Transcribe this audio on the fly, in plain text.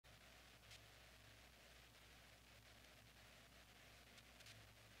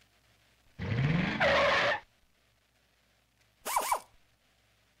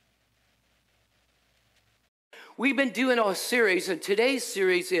We've been doing a series, and today's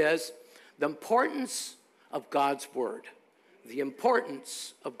series is the importance of God's Word. The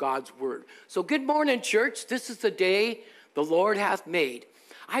importance of God's Word. So good morning, church. This is the day the Lord hath made.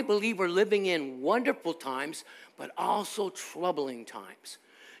 I believe we're living in wonderful times, but also troubling times.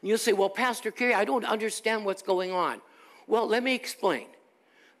 And you'll say, well, Pastor Kerry, I don't understand what's going on. Well, let me explain.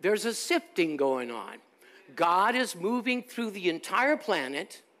 There's a sifting going on. God is moving through the entire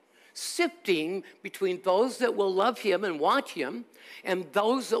planet, sifting between those that will love him and want him and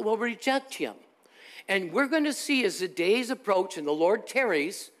those that will reject him. And we're going to see as the days approach and the Lord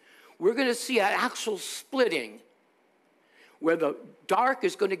tarries, we're going to see an actual splitting where the dark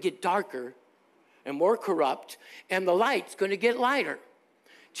is going to get darker and more corrupt and the light's going to get lighter.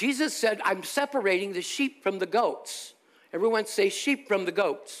 Jesus said, I'm separating the sheep from the goats. Everyone say sheep from the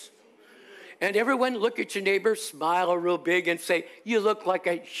goats. And everyone look at your neighbor, smile real big and say, you look like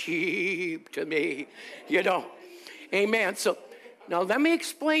a sheep to me, you know. Amen. So now let me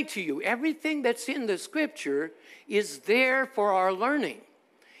explain to you, everything that's in the scripture is there for our learning,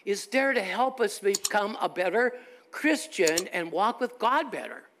 is there to help us become a better Christian and walk with God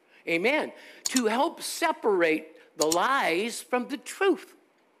better. Amen. To help separate the lies from the truth.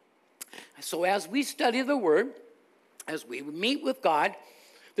 So as we study the Word, as we meet with God,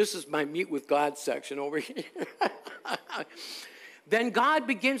 this is my meet with God section over here. Then God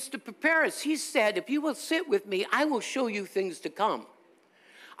begins to prepare us. He said, if you will sit with me, I will show you things to come.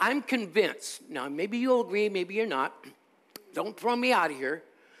 I'm convinced. Now, maybe you'll agree, maybe you're not. Don't throw me out of here.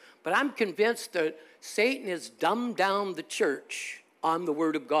 But I'm convinced that Satan has dumbed down the church on the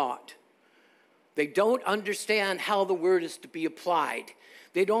Word of God. They don't understand how the Word is to be applied.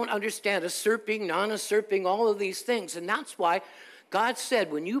 They don't understand usurping, non-usurping, all of these things. And that's why God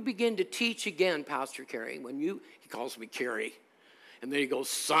said, when you begin to teach again, Pastor Kerry, he calls me Kerry, and then he goes,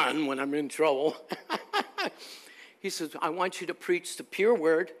 son, when I'm in trouble. He says, I want you to preach the pure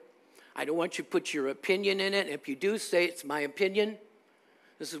word. I don't want you to put your opinion in it. If you do, say it's my opinion.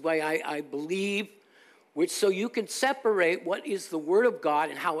 This is why I believe, so you can separate what is the word of God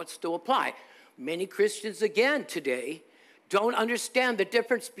and how it's to apply. Many Christians, again, today, don't understand the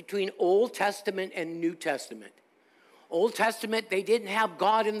difference between Old Testament and New Testament. Old Testament, they didn't have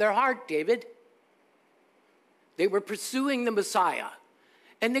God in their heart, David. They were pursuing the Messiah.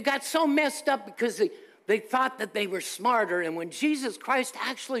 And they got so messed up because they thought that they were smarter. And when Jesus Christ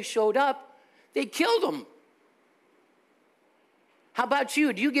actually showed up, they killed him. How about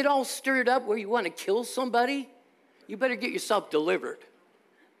you? Do you get all stirred up where you want to kill somebody? You better get yourself delivered.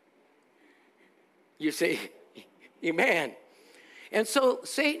 You say, amen. And so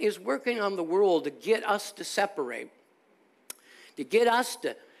Satan is working on the world to get us to separate, to get us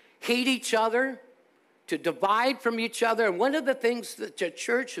to hate each other, to divide from each other. And one of the things that the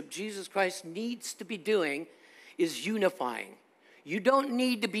Church of Jesus Christ needs to be doing is unifying. You don't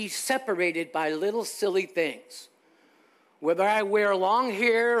need to be separated by little silly things. Whether I wear long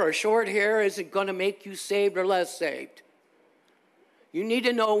hair or short hair isn't going to make you saved or less saved. You need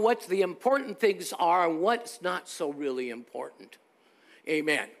to know what the important things are and what's not so really important.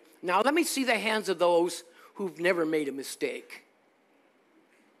 Amen. Now let me see the hands of those who've never made a mistake.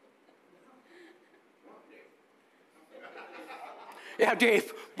 Yeah,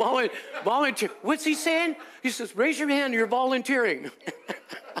 Dave, volunteer. What's he saying? He says, raise your hand, you're volunteering.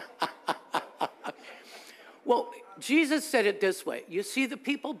 Well, Jesus said it this way. You see, the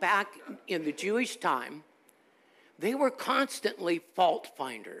people back in the Jewish time, they were constantly fault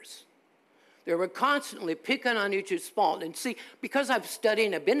finders. They were constantly picking on each other's fault. And see, because I've studied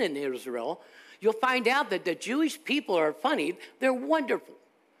and I've been in Israel, you'll find out that the Jewish people are funny. They're wonderful.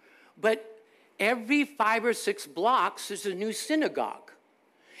 But every 5 or 6 blocks is a new synagogue.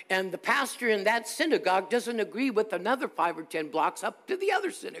 And the pastor in that synagogue doesn't agree with another 5 or 10 blocks up to the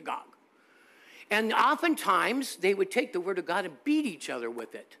other synagogue. And oftentimes, they would take the word of God and beat each other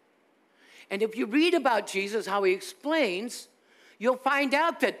with it. And if you read about Jesus, how he explains, you'll find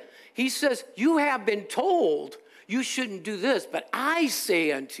out that he says, you have been told you shouldn't do this, but I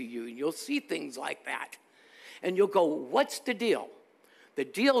say unto you, and you'll see things like that. And you'll go, what's the deal? The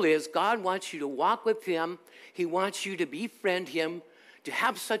deal is God wants you to walk with him. He wants you to befriend him, to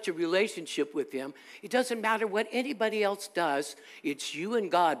have such a relationship with him. It doesn't matter what anybody else does. It's you and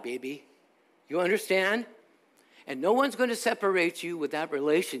God, baby. You understand? And no one's going to separate you with that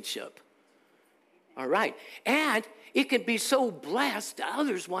relationship. All right. And it can be so blessed that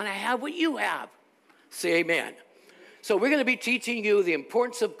others want to have what you have. Say amen. So we're going to be teaching you the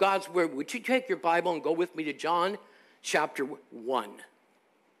importance of God's word. Would you take your Bible and go with me to John chapter 1?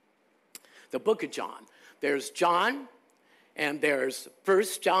 The book of John. There's John, and there's 1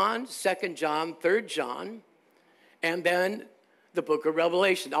 John, 2 John, 3 John, and then the book of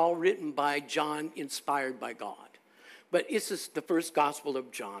Revelation, all written by John, inspired by God. But this is the first gospel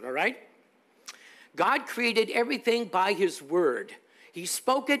of John, all right? God created everything by his word. He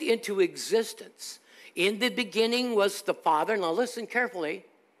spoke it into existence. In the beginning was the Father. Now listen carefully.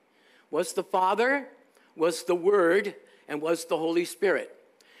 Was the Father, was the Word, and was the Holy Spirit.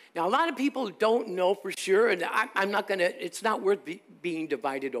 Now, a lot of people don't know for sure, and I'm not going to, it's not worth being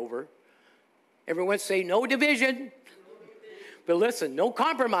divided over. Everyone say no division. But listen, no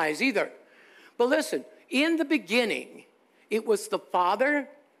compromise either. But listen, in the beginning, it was the Father,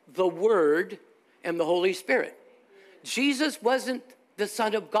 the Word, and the Holy Spirit. Jesus wasn't the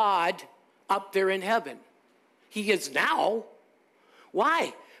Son of God up there in heaven. He is now.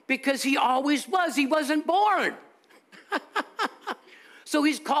 Why? Because he always was. He wasn't born. So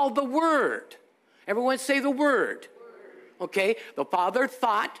he's called the Word. Everyone say the Word. Okay? The Father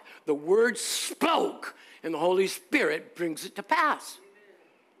thought, the Word spoke, and the Holy Spirit brings it to pass.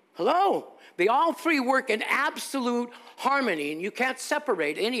 Hello? They all three work in absolute harmony, and you can't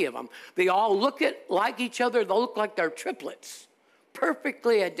separate any of them. They all look like each other. They look like they're triplets,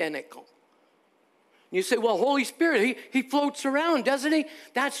 perfectly identical. You say, well, Holy Spirit, he floats around, doesn't he?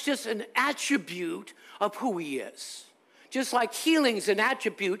 That's just an attribute of who he is. Just like healing's an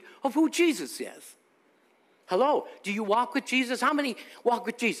attribute of who Jesus is. Hello? Do you walk with Jesus? How many walk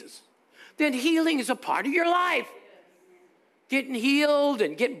with Jesus? Then healing is a part of your life. Getting healed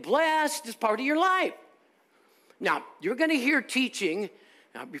and getting blessed is part of your life. Now, you're going to hear teaching.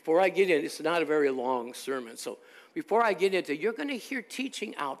 Now, before I get in, it's not a very long sermon. So before I get into it, you're going to hear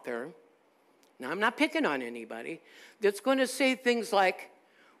teaching out there. Now, I'm not picking on anybody. That's going to say things like,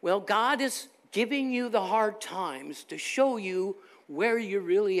 well, God is giving you the hard times to show you where you're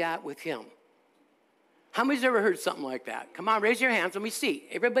really at with him. How many's ever heard something like that? Come on, raise your hands. Let me see.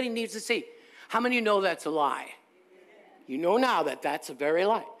 Everybody needs to see. How many know that's a lie? You know now that that's a very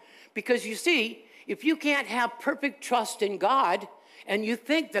lie. Because you see, if you can't have perfect trust in God and you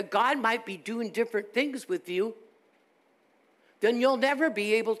think that God might be doing different things with you, then you'll never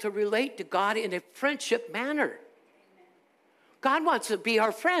be able to relate to God in a friendship manner. God wants to be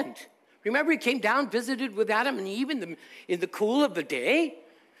our friend. Remember, he came down, visited with Adam and Eve in the cool of the day?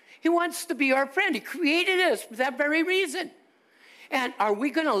 He wants to be our friend. He created us for that very reason. And are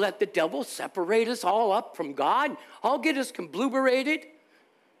we going to let the devil separate us all up from God? All get us conglomerated?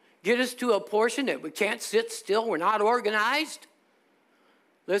 Get us to a portion that we can't sit still, we're not organized?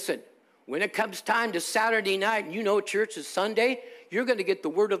 Listen, when it comes time to Saturday night, and you know church is Sunday, you're going to get the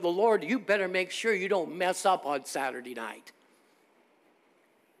word of the Lord. You better make sure you don't mess up on Saturday night.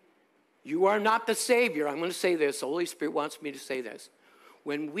 You are not the Savior. I'm going to say this. The Holy Spirit wants me to say this.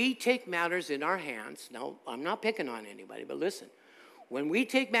 When we take matters in our hands, now, I'm not picking on anybody, but listen. When we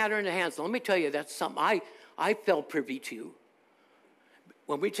take matter in the hands, let me tell you, that's something I felt privy to.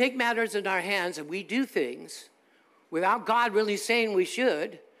 When we take matters in our hands and we do things without God really saying we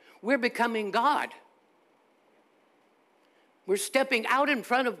should, we're becoming God. We're stepping out in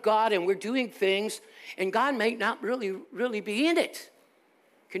front of God and we're doing things, and God may not really be in it.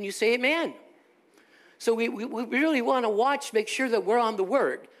 Can you say amen? So we really want to watch, make sure that we're on the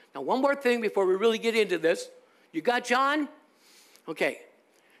Word. Now, one more thing before we really get into this. You got John? Okay.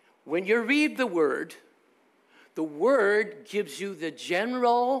 When you read the Word gives you the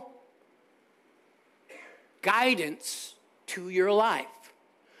general guidance to your life.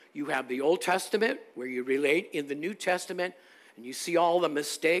 You have the Old Testament where you relate in the New Testament, and you see all the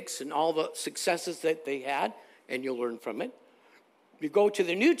mistakes and all the successes that they had, and you'll learn from it. You go to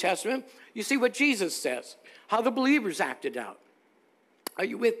the New Testament, you see what Jesus says, how the believers acted out. Are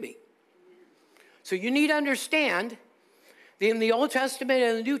you with me? So you need to understand that in the Old Testament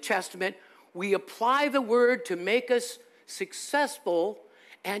and the New Testament, we apply the Word to make us successful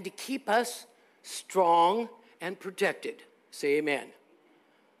and to keep us strong and protected. Say amen.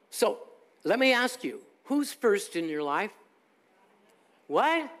 So let me ask you, who's first in your life?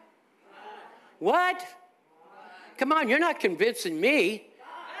 What? What? Come on, you're not convincing me.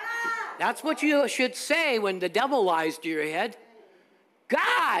 That's what you should say when the devil lies to your head.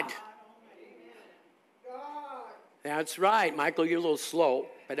 God. That's right, Michael, you're a little slow,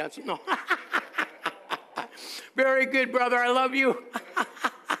 but that's, no. Very good, brother, I love you.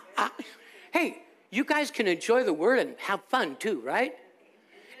 Hey, you guys can enjoy the Word and have fun too, right?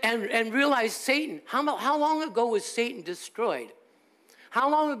 And realize Satan, how long ago was Satan destroyed? How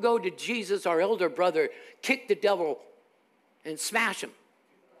long ago did Jesus, our elder brother, kick the devil and smash him?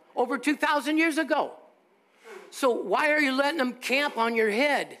 Over 2,000 years ago. So why are you letting him camp on your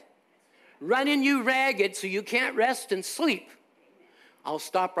head? Running you ragged so you can't rest and sleep. I'll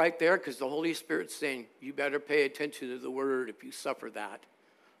stop right there because the Holy Spirit's saying, you better pay attention to the word if you suffer that.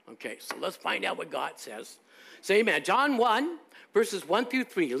 Okay, so let's find out what God says. Say amen. John 1, verses 1 through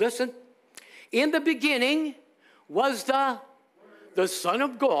 3. Listen. In the beginning was the Son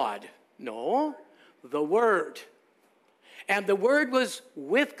of God. No, the Word. And the Word was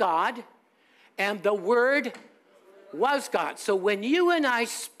with God, and the Word was God. So when you and I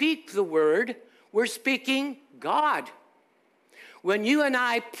speak the Word, we're speaking God. When you and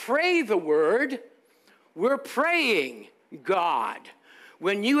I pray the Word, we're praying God.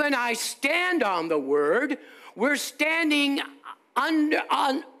 When you and I stand on the Word, we're standing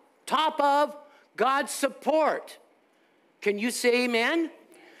on top of God's support. Can you say amen?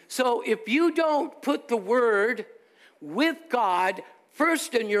 So if you don't put the Word with God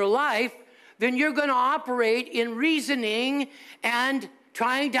first in your life, then you're going to operate in reasoning and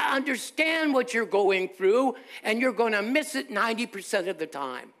trying to understand what you're going through, and you're going to miss it 90% of the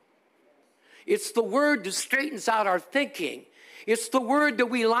time. It's the Word that straightens out our thinking. It's the Word that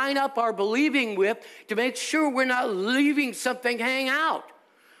we line up our believing with to make sure we're not leaving something hang out.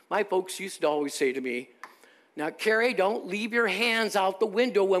 My folks used to always say to me, now, Kerry, don't leave your hands out the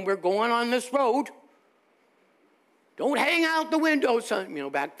window when we're going on this road. Don't hang out the window, son. You know,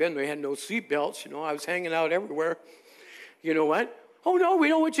 back then they had no seat belts. You know, I was hanging out everywhere. You know what? Oh, no, we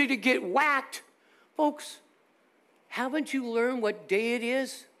don't want you to get whacked. Folks, haven't you learned what day it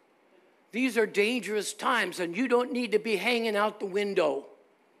is? These are dangerous times, and you don't need to be hanging out the window,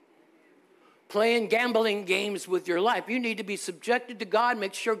 playing gambling games with your life. You need to be subjected to God,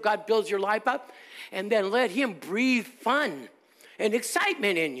 make sure God builds your life up, and then let Him breathe fun and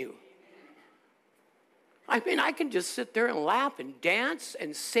excitement in you. I mean, I can just sit there and laugh and dance,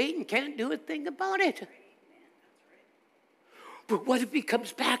 and Satan can't do a thing about it. But what if he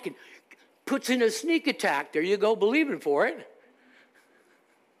comes back and puts in a sneak attack? There you go, believing for it.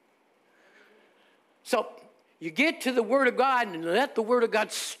 So you get to the Word of God and let the Word of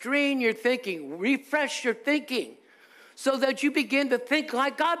God strain your thinking, refresh your thinking, so that you begin to think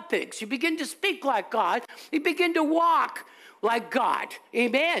like God thinks. You begin to speak like God. You begin to walk like God.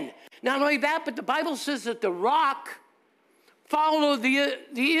 Amen. Not only that, but the Bible says that the rock followed the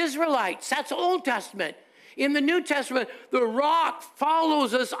Israelites. That's Old Testament. In the New Testament, the rock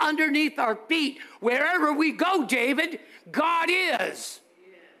follows us underneath our feet. Wherever we go, David, God is.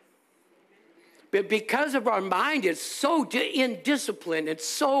 But because of our mind is so indisciplined and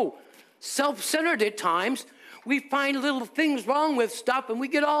so self-centered at times, we find little things wrong with stuff and we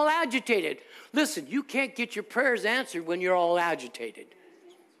get all agitated. Listen, you can't get your prayers answered when you're all agitated.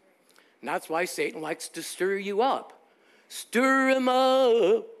 And that's why Satan likes to stir you up. Stir him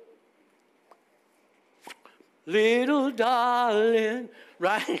up, little darling,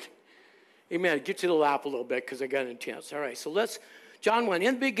 right? Amen. Get you to laugh a little bit because I got intense. All right, so let's, John 1,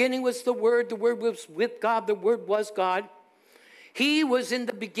 in the beginning was the Word was with God, the Word was God. He was in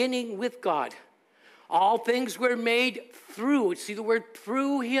the beginning with God. All things were made through. See the word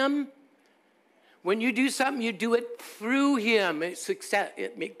through Him? When you do something, you do it through Him.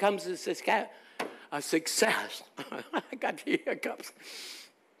 It becomes a success. I got the hiccups.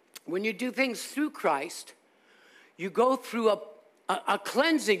 When you do things through Christ, you go through a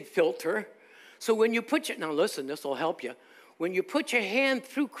cleansing filter. So when you put your, now listen, this will help you. When you put your hand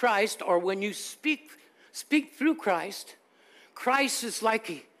through Christ, or when you speak through Christ, Christ is like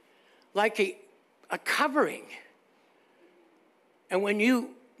a covering. And when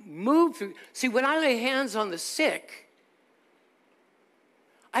you move through, see, when I lay hands on the sick,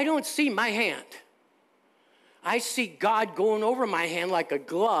 I don't see my hand. I see God going over my hand like a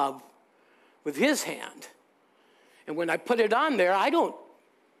glove with His hand. And when I put it on there, I don't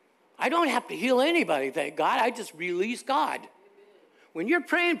have to heal anybody, thank God. I just release God. When you're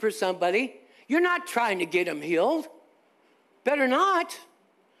praying for somebody, you're not trying to get them healed. Better not.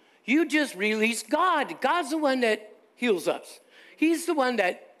 You just release God. God's the one that heals us. He's the one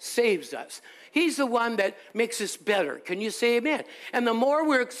that saves us. He's the one that makes us better. Can you say amen? And the more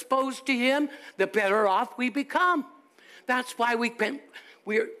we're exposed to Him, the better off we become. That's why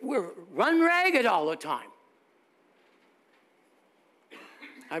we're run ragged all the time.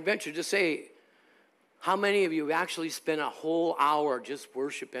 I venture to say, how many of you have actually spent a whole hour just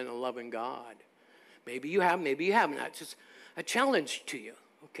worshiping and loving God? Maybe you have, maybe you haven't. That's just a challenge to you,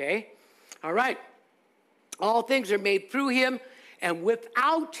 okay? All right. All things are made through Him, and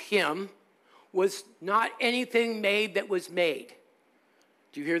without Him was not anything made that was made.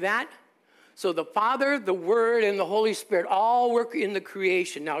 Do you hear that? So the Father, the Word, and the Holy Spirit all work in the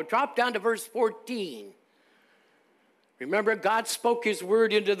creation. Now drop down to verse 14. Remember, God spoke His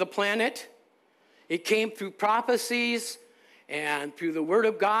word into the planet. It came through prophecies and through the Word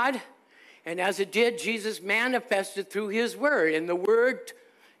of God. And as it did, Jesus manifested through his Word. And the Word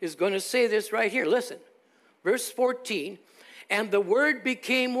is going to say this right here. Listen, verse 14. And the Word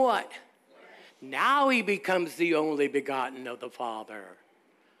became what? Now he becomes the only begotten of the Father.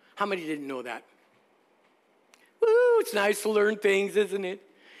 How many didn't know that? Woo, it's nice to learn things, isn't it?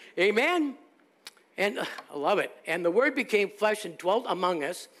 Amen. And I love it. And the Word became flesh and dwelt among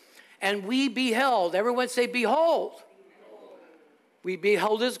us. And we beheld. Everyone say, behold. We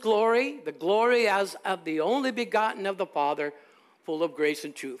beheld his glory, the glory as of the only begotten of the Father, full of grace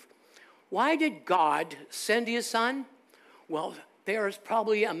and truth. Why did God send his Son? Well, there's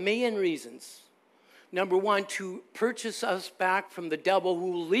probably a million reasons. Number one, to purchase us back from the devil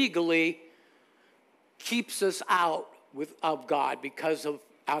who legally keeps us out of God because of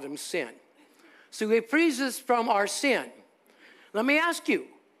Adam's sin. So he frees us from our sin. Let me ask you,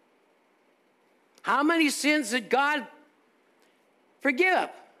 how many sins did God forgive?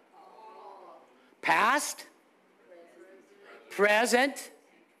 Past, present,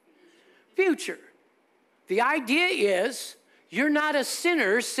 future. The idea is you're not a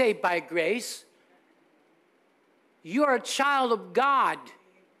sinner saved by grace. You're a child of God.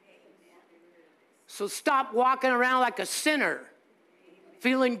 So stop walking around like a sinner,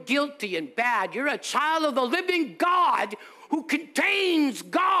 feeling guilty and bad. You're a child of the living God who contains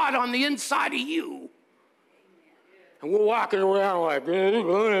God on the inside of you. And we're walking around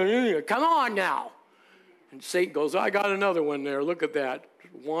like, come on now. And Satan goes, I got another one there. Look at that.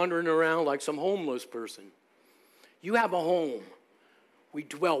 Wandering around like some homeless person. You have a home. We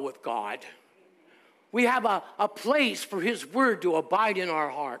dwell with God. We have a place for his word to abide in our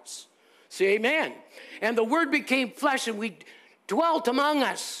hearts. Say amen. And the word became flesh and we dwelt among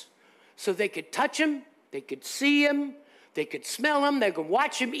us. So they could touch him. They could see him. They could smell him. They could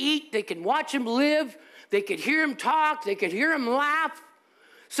watch him eat. They could watch him live. They could hear him talk. They could hear him laugh.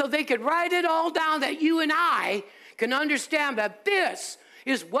 So they could write it all down that you and I can understand that this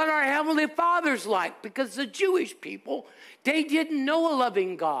is what our Heavenly Father's like. Because the Jewish people, they didn't know a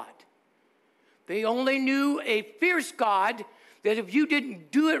loving God. They only knew a fierce God that if you didn't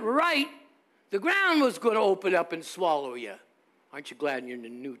do it right, the ground was going to open up and swallow you. Aren't you glad you're in the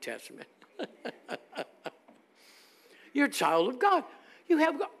New Testament? You're a child of God. You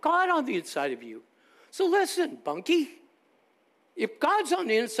have God on the inside of you. So listen, Bunky. If God's on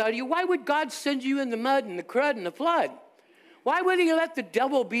the inside of you, why would God send you in the mud and the crud and the flood? Why would he let the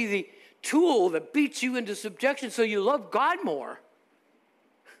devil be the tool that beats you into subjection so you love God more?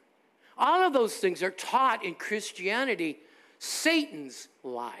 All of those things are taught in Christianity, Satan's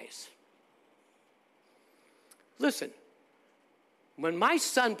lies. Listen, when my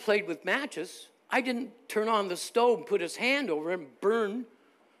son played with matches, I didn't turn on the stove and put his hand over it and burn.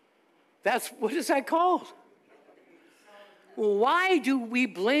 What is that called? Well, why do we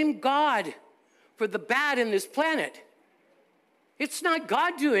blame God for the bad in this planet? It's not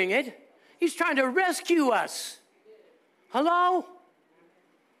God doing it. He's trying to rescue us. Hello?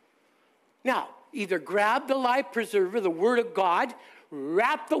 Now, either grab the life preserver, the Word of God,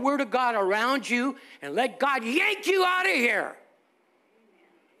 wrap the Word of God around you, and let God yank you out of here.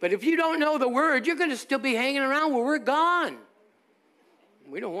 But if you don't know the Word, you're going to still be hanging around where we're gone.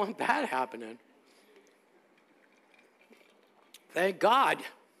 We don't want that happening. Thank God.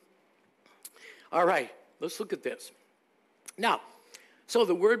 All right, let's look at this. Now, so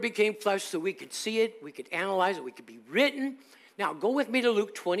the Word became flesh so we could see it, we could analyze it, we could be written. Now, go with me to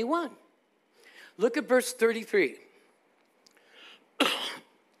Luke 21. Look at verse 33.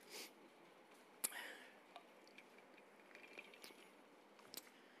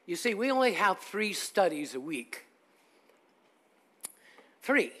 You see, we only have 3 studies a week.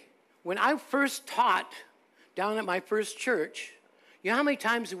 3. When I first taught down at my first church, you know how many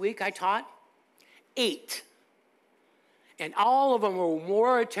times a week I taught? 8. And all of them were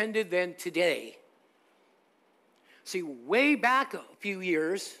more attended than today. See, way back a few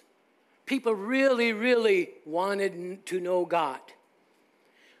years, people really, really wanted to know God.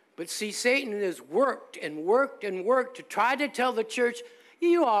 But see, Satan has worked and worked and worked to try to tell the church,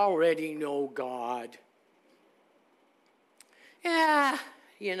 you already know God. Yeah,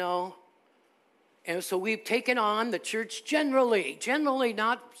 you know. And so we've taken on the church generally,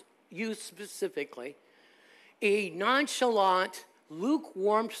 not you specifically, a nonchalant,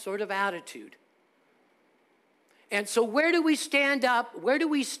 lukewarm sort of attitude. And so where do we stand up? Where do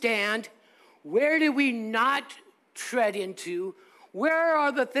we stand? Where do we not tread into? Where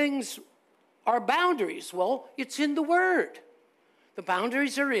are the things, our boundaries? Well, it's in the Word. The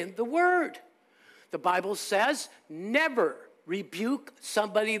boundaries are in the Word. The Bible says, never rebuke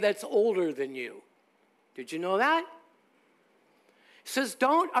somebody that's older than you. Did you know that? It says,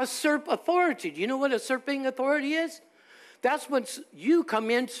 don't usurp authority. Do you know what usurping authority is? That's when you come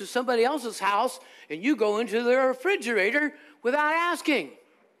into somebody else's house and you go into their refrigerator without asking.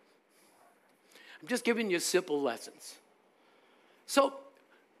 I'm just giving you simple lessons. So,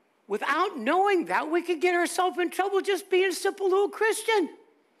 without knowing that, we could get ourselves in trouble just being a simple little Christian.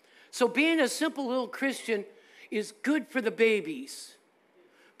 So being a simple little Christian is good for the babies,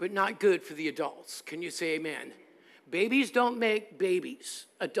 but not good for the adults. Can you say amen? Babies don't make babies.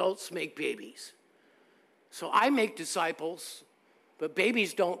 Adults make babies. So I make disciples, but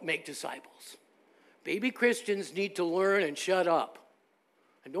babies don't make disciples. Baby Christians need to learn and shut up.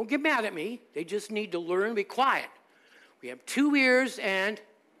 And don't get mad at me. They just need to learn and be quiet. We have 2 ears and,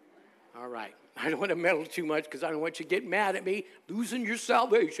 all right. I don't want to meddle too much because I don't want you to get mad at me, losing your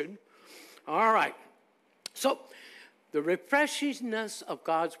salvation. All right. So, the refreshingness of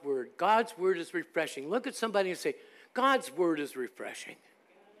God's word. God's word is refreshing. Look at somebody and say, God's word is refreshing.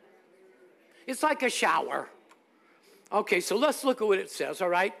 It's like a shower. Okay, so let's look at what it says, all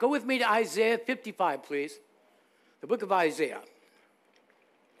right? Go with me to Isaiah 55, please. The book of Isaiah.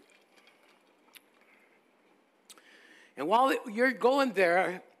 And while you're going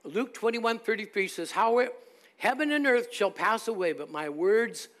there, Luke 21:33 says, how heaven and earth shall pass away, but my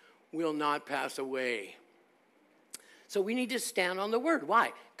words will not pass away. So we need to stand on the word.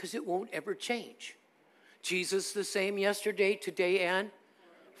 Why? Because it won't ever change. Jesus the same yesterday, today, and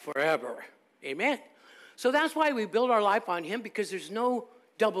forever. Amen. So that's why we build our life on him, because there's no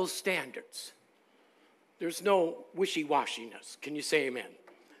double standards. There's no wishy-washiness. Can you say amen?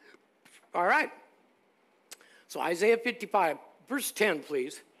 All right. So Isaiah 55, verse 10,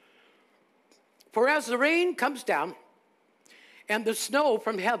 please. For as the rain comes down and the snow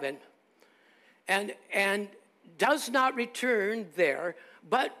from heaven and does not return there,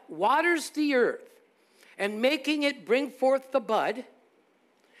 but waters the earth and making it bring forth the bud,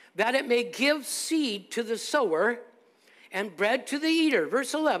 that it may give seed to the sower and bread to the eater.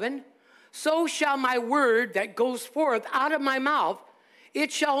 Verse 11, so shall my word that goes forth out of my mouth,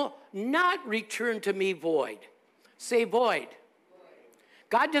 it shall not return to me void. Say void.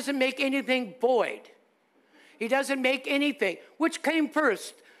 God doesn't make anything void. He doesn't make anything. Which came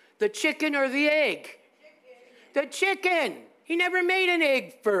first, the chicken or the egg? The chicken. He never made an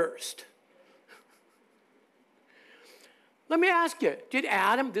egg first. Let me ask you, did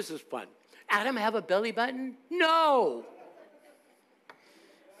Adam, this is fun, Adam have a belly button? No.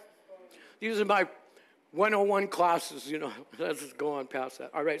 These are my 101 classes, you know. Let's just go on past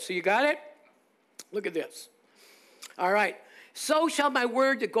that. All right, so you got it? Look at this. All right. So shall my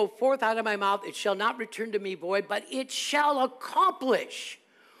word that go forth out of my mouth, it shall not return to me void, but it shall accomplish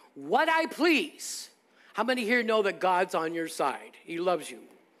what I please. How many here know that God's on your side? He loves you.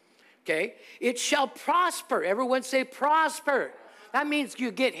 Okay? It shall prosper. Everyone say prosper. That means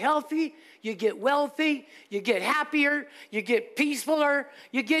you get healthy, you get wealthy, you get happier, you get peacefuler,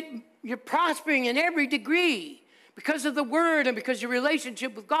 you're prospering in every degree because of the word and because of your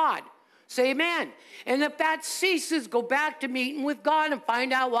relationship with God. Say amen. And if that ceases, go back to meeting with God and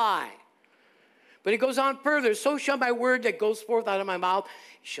find out why. But it goes on further. So shall my word that goes forth out of my mouth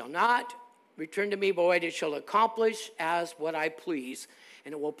shall not return to me void. It shall accomplish as what I please.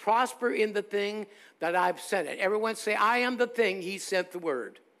 And it will prosper in the thing that I've sent it. Everyone say, I am the thing he sent the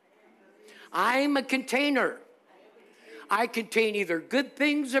word. I'm a container. I contain either good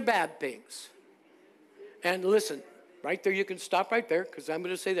things or bad things. And listen, right there, you can stop right there, because I'm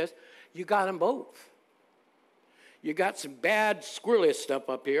going to say this. You got them both. You got some bad, squirrely stuff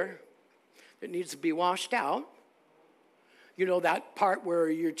up here that needs to be washed out. You know, that part where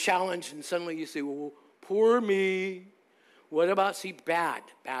you're challenged and suddenly you say, well, poor me. What about, see, bad.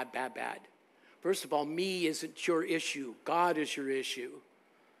 First of all, me isn't your issue. God is your issue.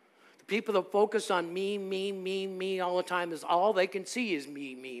 The people that focus on me all the time is all they can see is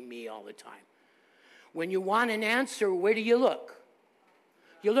me all the time. When you want an answer, where do you look?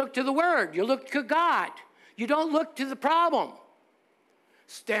 You look to the Word. You look to God. You don't look to the problem.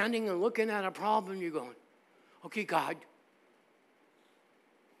 Standing and looking at a problem, you're going, okay, God,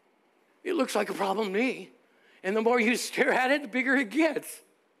 it looks like a problem to me. And the more you stare at it, the bigger it gets.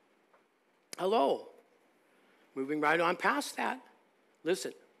 Hello. Moving right on past that.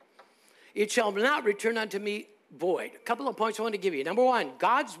 Listen. It shall not return unto me void. A couple of points I want to give you. Number one,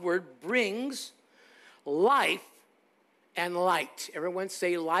 God's word brings life and light. Everyone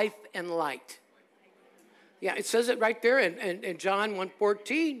say life and light. Yeah, it says it right there in John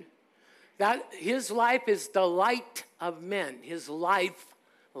 1:14. That his life is the light of men. His life,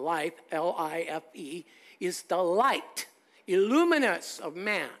 L-I-F-E, is the light, illuminous of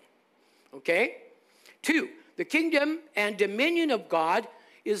man. Okay? 2, The kingdom and dominion of God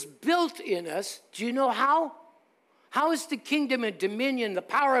is built in us. Do you know how? How is the kingdom and dominion, the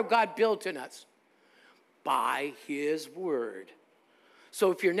power of God, built in us? By his word.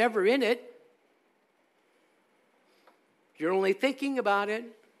 So if you're never in it, you're only thinking about it.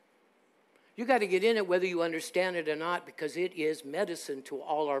 You got to get in it whether you understand it or not, because it is medicine to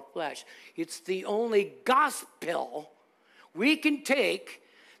all our flesh. It's the only gospel we can take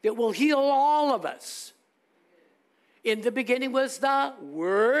that will heal all of us. In the beginning was the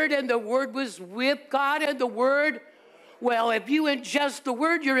Word, and the Word was with God, and the Word, well, if you ingest the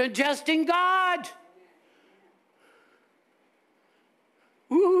Word, you're ingesting God.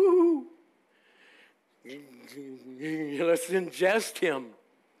 Woo! Let's ingest him.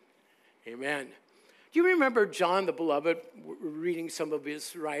 Amen. Do you remember John the Beloved, reading some of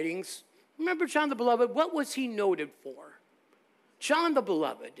his writings? Remember John the Beloved? What was he noted for? John the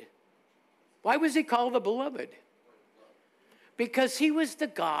Beloved. Why was he called the Beloved? Because he was the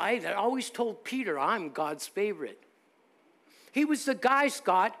guy that always told Peter, I'm God's favorite. He was the guy,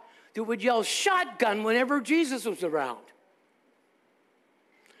 Scott, that would yell shotgun whenever Jesus was around.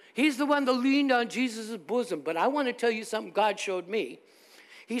 He's the one that leaned on Jesus' bosom. But I want to tell you something God showed me.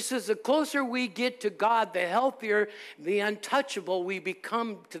 He says the closer we get to God, the healthier, the untouchable we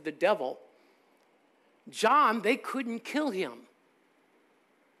become to the devil. John, they couldn't kill him.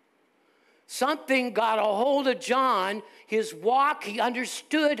 Something got a hold of John, his walk, he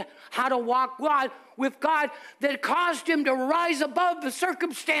understood how to walk with God that caused him to rise above the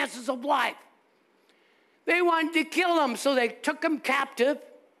circumstances of life. They wanted to kill him, so they took him captive.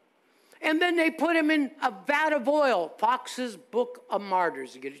 And then they put him in a vat of oil, Fox's Book of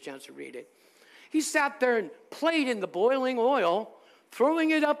Martyrs. You get a chance to read it. He sat there and played in the boiling oil,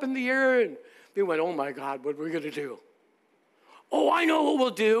 throwing it up in the air, and they went, oh my God, what are we going to do? Oh, I know what we'll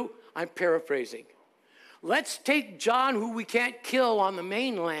do. I'm paraphrasing. Let's take John, who we can't kill on the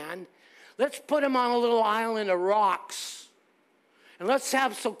mainland. Let's put him on a little island of rocks. And let's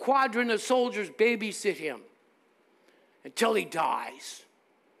have some quadrant of soldiers babysit him until he dies.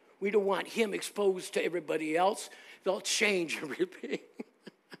 We don't want him exposed to everybody else. They'll change everything.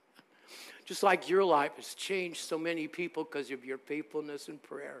 Just like your life has changed so many people because of your faithfulness in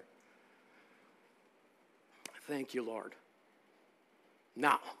prayer. Thank you, Lord.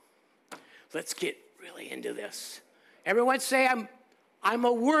 Now, let's get really into this. Everyone say, I'm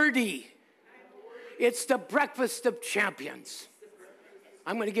a wordy. It's the breakfast of champions.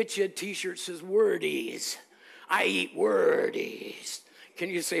 I'm going to get you a t-shirt that says wordies. I eat wordies. Can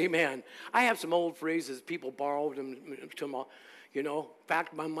you say amen? I have some old phrases. People borrowed them to them, you know. In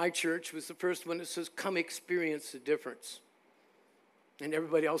fact, my church was the first one that says, come experience the difference. And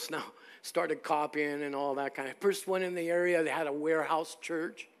everybody else now started copying and all that kind of. First one in the area, they had a warehouse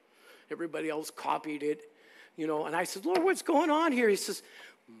church. Everybody else copied it, you know. And I said, Lord, what's going on here? He says,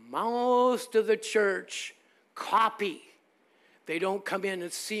 most of the church copy. They don't come in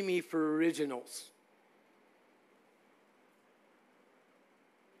and see me for originals.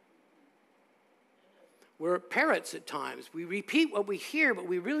 We're parrots at times. We repeat what we hear, but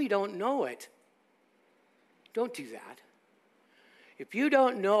we really don't know it. Don't do that. If you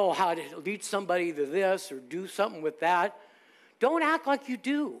don't know how to lead somebody to this or do something with that, don't act like you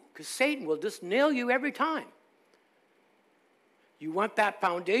do, because Satan will just nail you every time. You want that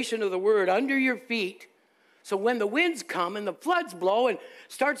foundation of the word under your feet, so when the winds come and the floods blow and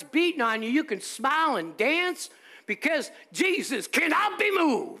starts beating on you, you can smile and dance because Jesus cannot be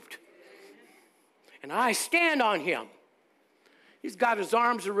moved. And I stand on him. He's got his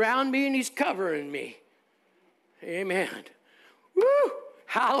arms around me and he's covering me. Amen. Woo!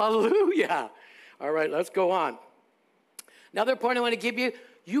 Hallelujah. All right, let's go on. Another point I want to give you,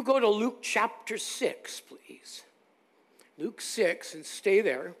 you go to Luke chapter 6, please. Luke 6, and stay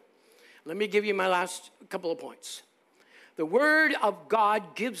there. Let me give you my last couple of points. The Word of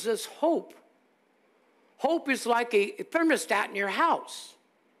God gives us hope. Hope is like a thermostat in your house.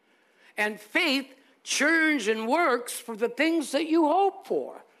 And faith churns and works for the things that you hope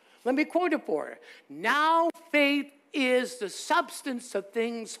for. Let me quote it for you. Now faith is the substance of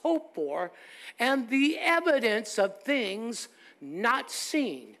things hoped for and the evidence of things not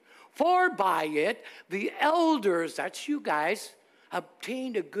seen. For by it the elders, that's you guys,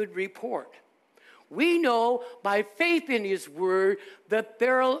 obtained a good report. We know by faith in his word that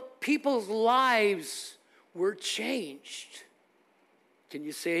their people's lives were changed. Can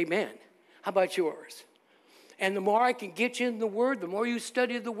you say amen? How about yours? And the more I can get you in the word, the more you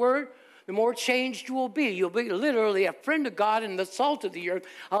study the word, the more changed you will be. You'll be literally a friend of God and the salt of the earth,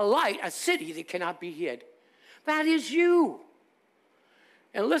 a light, a city that cannot be hid. That is you.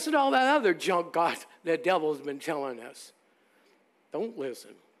 And listen to all that other junk God, the devil's been telling us. Don't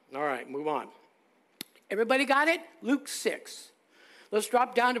listen. All right, move on. Everybody got it? Luke 6. Let's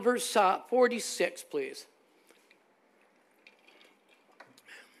drop down to verse 46, please.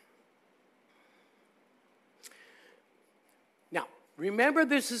 Now, remember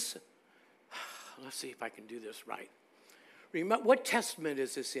this is, let's see if I can do this right. Remember, what testament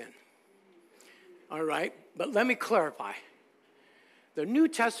is this in? All right, but let me clarify. The New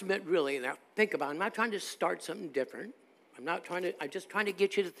Testament really, now think about it, I'm not trying to start something different. I'm just trying to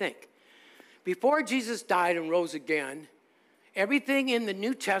get you to think. Before Jesus died and rose again, everything in the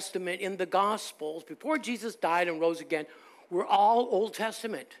New Testament, in the Gospels, before Jesus died and rose again, were all Old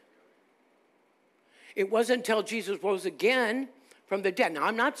Testament. It wasn't until Jesus rose again from the dead. Now,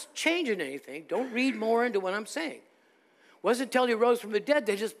 I'm not changing anything. Don't read more into what I'm saying. It wasn't until he rose from the dead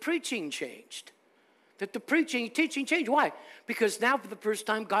that his preaching changed. That the teaching changed. Why? Because now for the first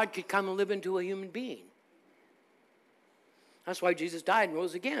time, God could come and live into a human being. That's why Jesus died and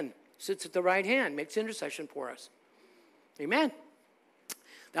rose again. Sits at the right hand, makes intercession for us. Amen.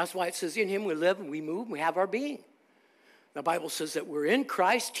 That's why it says in him we live and we move and we have our being. The Bible says that we're in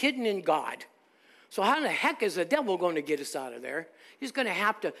Christ, hidden in God. So how in the heck is the devil going to get us out of there? He's going to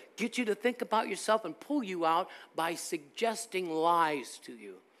have to get you to think about yourself and pull you out by suggesting lies to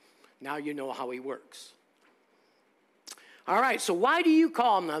you. Now you know how he works. All right, so why do you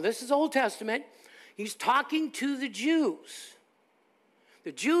call him? Now, this is Old Testament. He's talking to the Jews.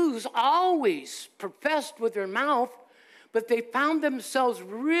 The Jews always professed with their mouth, but they found themselves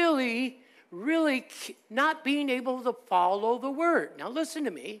really not being able to follow the word. Now, listen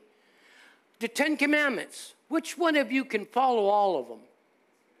to me. The 10 Commandments, which one of you can follow all of them?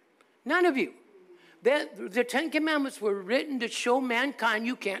 None of you. The 10 Commandments were written to show mankind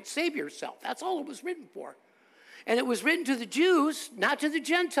you can't save yourself. That's all it was written for. And it was written to the Jews, not to the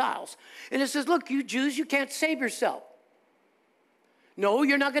Gentiles. And it says, look, you Jews, you can't save yourself. No,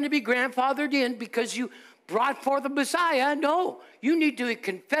 you're not going to be grandfathered in because you brought forth a Messiah. No, you need to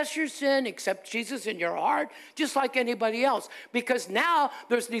confess your sin, accept Jesus in your heart, just like anybody else. Because now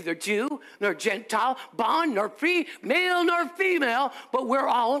there's neither Jew nor Gentile, bond nor free, male nor female, but we're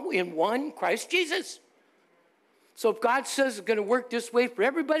all in one Christ Jesus. So if God says it's going to work this way for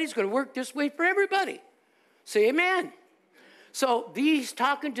everybody, it's going to work this way for everybody. Say amen. So he's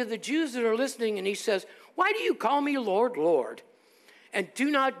talking to the Jews that are listening, and he says, why do you call me Lord, Lord, and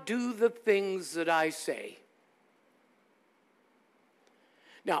do not do the things that I say?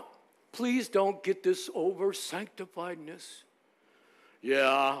 Now, please don't get this over sanctifiedness.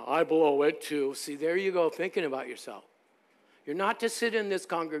 Yeah, I blow it too. See, there you go, thinking about yourself. You're not to sit in this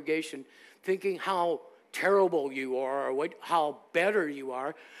congregation thinking how terrible you are or how better you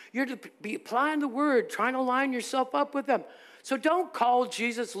are. You're to be applying the word, trying to line yourself up with them. So don't call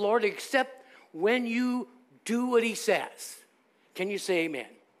Jesus Lord except when you do what he says. Can you say amen?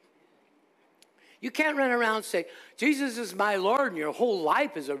 You can't run around and say, Jesus is my Lord, and your whole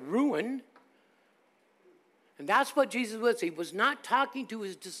life is a ruin. And that's what Jesus was. He was not talking to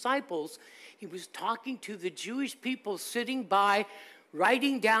his disciples. He was talking to the Jewish people sitting by,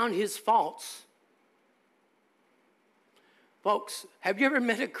 writing down his faults. Folks, have you ever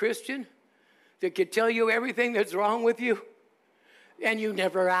met a Christian that could tell you everything that's wrong with you and you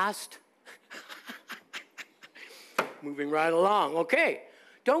never asked? Moving right along. Okay.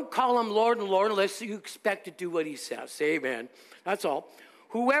 Don't call him Lord and Lord unless you expect to do what he says. Say amen. That's all.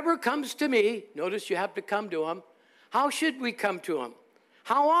 Whoever comes to me, notice you have to come to him. How should we come to him?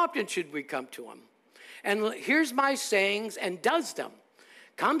 How often should we come to him? And here's my sayings and does them.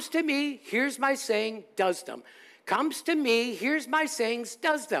 Comes to me, here's my saying, does them. Comes to me, here's my sayings,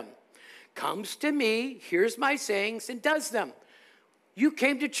 does them. Comes to me, here's my sayings, and does them. You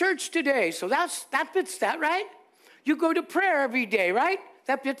came to church today, so that fits that, right? You go to prayer every day, right?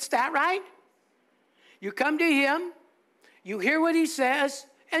 That fits that, right? You come to him, you hear what he says,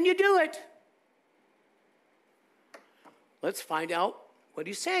 and you do it. Let's find out what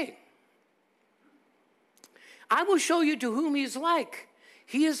he's saying. I will show you to whom he is like.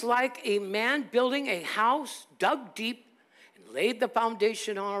 He is like a man building a house, dug deep, and laid the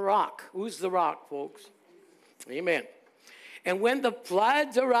foundation on a rock. Who's the rock, folks? Amen. And when the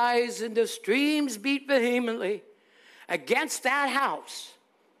floods arise and the streams beat vehemently against that house,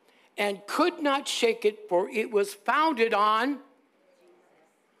 and could not shake it, for it was founded on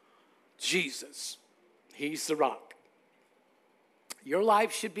Jesus. He's the rock. Your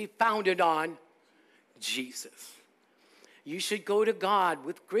life should be founded on Jesus. You should go to God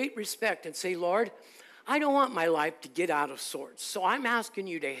with great respect and say, Lord, I don't want my life to get out of sorts, so I'm asking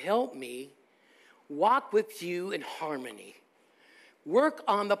you to help me walk with you in harmony. work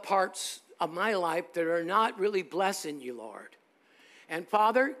on the parts of my life that are not really blessing you, Lord. And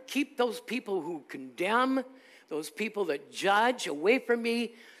Father, keep those people who condemn, those people that judge away from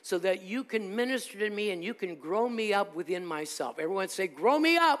me so that you can minister to me and you can grow me up within myself. Everyone say, grow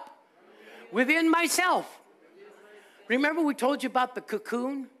me up within myself. Remember we told you about the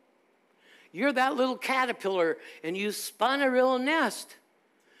cocoon? You're that little caterpillar and you spun a real nest.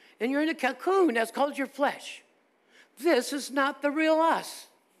 And you're in a cocoon. That's called your flesh. This is not the real us.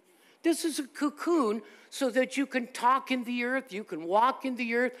 This is a cocoon so that you can talk in the earth, you can walk in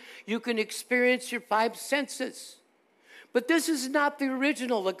the earth, you can experience your five senses. But this is not the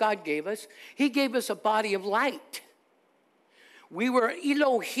original that God gave us. He gave us a body of light. We were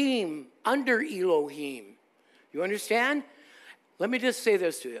Elohim, under Elohim. You understand? Let me just say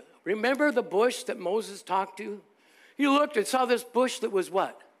this to you. Remember the bush that Moses talked to? He looked and saw this bush that was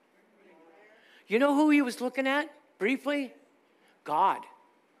what? You know who he was looking at, briefly? God.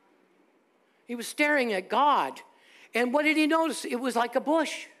 He was staring at God. And what did he notice? It was like a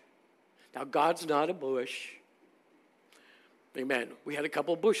bush. Now, God's not a bush. Amen. We had a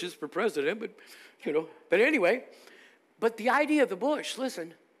couple of bushes for president, but, But anyway, but the idea of the bush,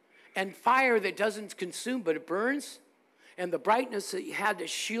 listen, and fire that doesn't consume, but it burns, and the brightness that he had to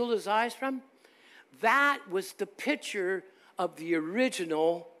shield his eyes from, that was the picture of the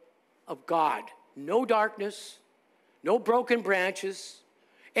original of God. No darkness, no broken branches.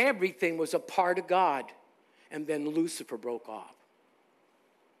 Everything was a part of God. And then Lucifer broke off.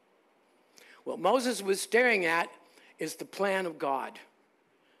 What Moses was staring at is the plan of God.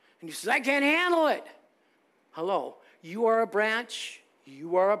 And he says, I can't handle it. Hello, you are a branch.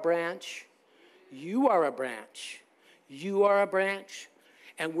 You are a branch. You are a branch. You are a branch.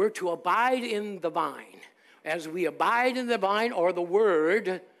 And we're to abide in the vine. As we abide in the vine, or the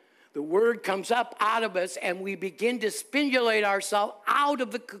word comes up out of us and we begin to spindulate ourselves out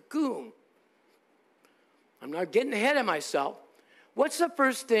of the cocoon. I'm not getting ahead of myself. What's the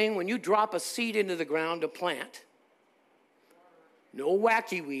first thing when you drop a seed into the ground to plant? No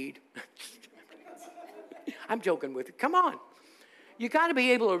wacky weed. I'm joking with you. Come on. You got to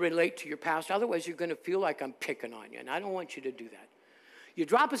be able to relate to your pastor. Otherwise, you're going to feel like I'm picking on you. And I don't want you to do that. You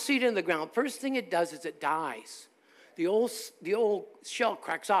drop a seed in the ground. First thing it does is it dies. The old shell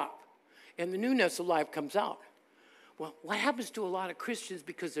cracks up. And the newness of life comes out. Well, what happens to a lot of Christians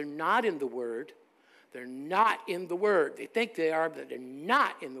because they're not in the Word? They're not in the Word. They think they are, but they're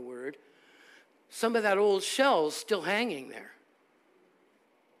not in the Word. Some of that old shell is still hanging there.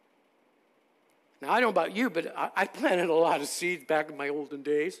 Now, I don't know about you, but I planted a lot of seeds back in my olden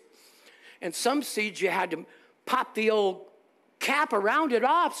days. And some seeds you had to pop the old cap around it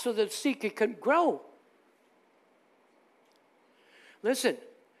off so that the seed couldn't grow. Listen,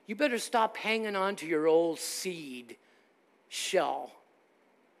 you better stop hanging on to your old seed shell.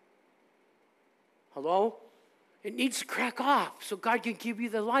 Hello? It needs to crack off so God can give you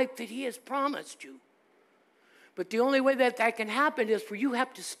the life that He has promised you. But the only way that can happen is for you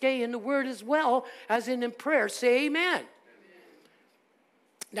have to stay in the Word as well as in prayer. Say amen. Amen.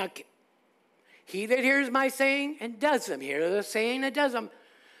 Now, he that hears my saying and does them, hear the saying and does them.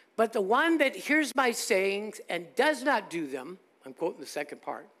 But the one that hears my sayings and does not do them, I'm quoting the second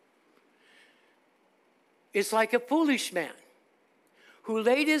part, is like a foolish man who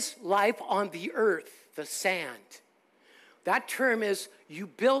laid his life on the earth, the sand. That term is you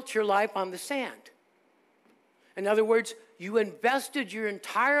built your life on the sand. In other words, you invested your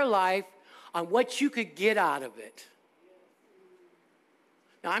entire life on what you could get out of it.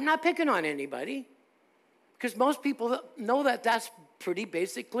 Now, I'm not picking on anybody because most people know that that's pretty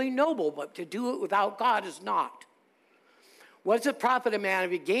basically noble, but to do it without God is not. What's it profit a man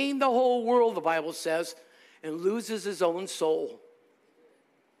if he gained the whole world, the Bible says, and loses his own soul?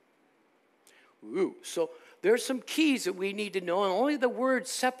 Ooh, so there's some keys that we need to know, and only the Word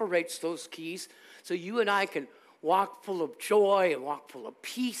separates those keys so you and I can walk full of joy and walk full of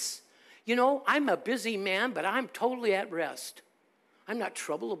peace. You know, I'm a busy man, but I'm totally at rest. I'm not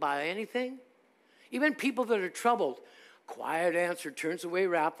troubled by anything. Even people that are troubled, quiet answer turns away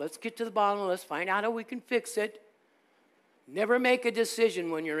wrath. Let's get to the bottom. Let's find out how we can fix it. Never make a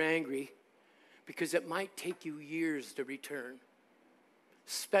decision when you're angry because it might take you years to return.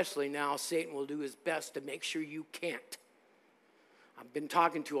 Especially now, Satan will do his best to make sure you can't. I've been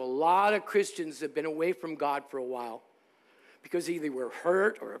talking to a lot of Christians that have been away from God for a while because either were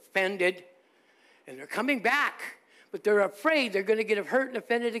hurt or offended, and they're coming back, but they're afraid they're going to get hurt and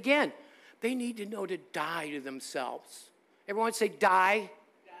offended again. They need to know to die to themselves. Everyone say, die,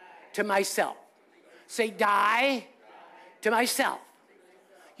 to myself. Say, die to myself.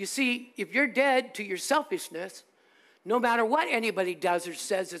 You see, if you're dead to your selfishness, No matter what anybody does or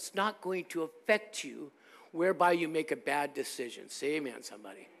says, it's not going to affect you, whereby you make a bad decision. Say amen,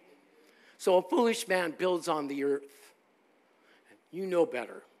 somebody. So a foolish man builds on the earth. You know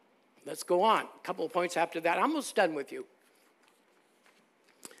better. Let's go on. A couple of points after that. I'm almost done with you.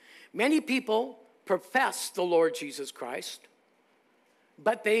 Many people profess the Lord Jesus Christ,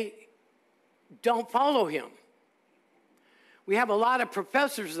 but they don't follow him. We have a lot of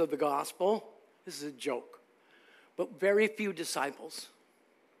professors of the gospel. This is a joke. But very few disciples.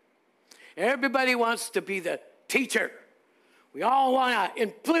 Everybody wants to be the teacher. We all want to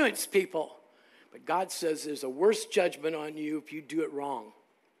influence people. But God says there's a worse judgment on you if you do it wrong.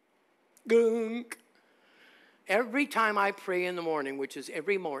 Gunk. Every time I pray in the morning, which is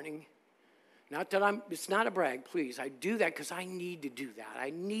every morning, not that it's not a brag, please. I do that because I need to do that. I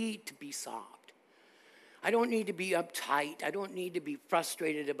need to be soft. I don't need to be uptight. I don't need to be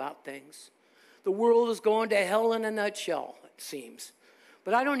frustrated about things. The world is going to hell in a nutshell, it seems.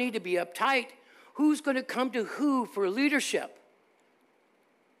 But I don't need to be uptight. Who's going to come to who for leadership?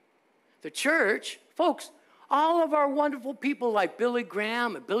 The church. Folks, all of our wonderful people like Billy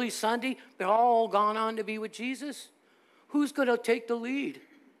Graham and Billy Sunday, they're all gone on to be with Jesus. Who's going to take the lead?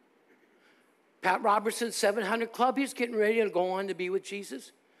 Pat Robertson's 700 Club, he's getting ready to go on to be with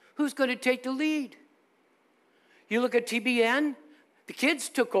Jesus. Who's going to take the lead? You look at TBN, the kids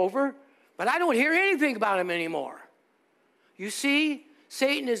took over, but I don't hear anything about him anymore. You see,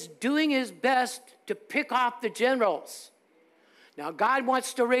 Satan is doing his best to pick off the generals. Now, God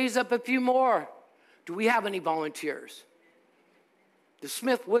wants to raise up a few more. Do we have any volunteers? The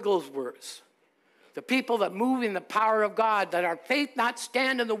Smith Wigglesworths, the people that move in the power of God, that our faith not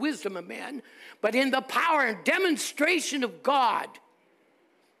stand in the wisdom of men, but in the power and demonstration of God.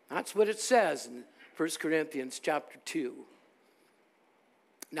 That's what it says in 1 Corinthians chapter 2.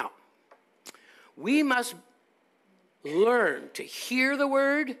 Now, we must learn to hear the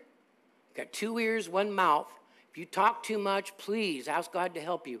word. You've got 2 ears, 1 mouth. If you talk too much, please ask God to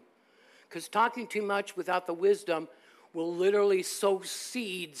help you. Because talking too much without the wisdom will literally sow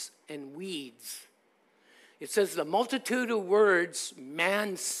seeds and weeds. It says the multitude of words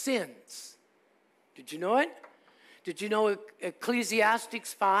man sins. Did you know it? Did you know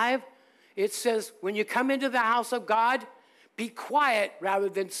Ecclesiastes 5? It says when you come into the house of God, be quiet rather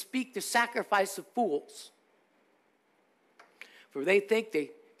than speak the sacrifice of fools. For they think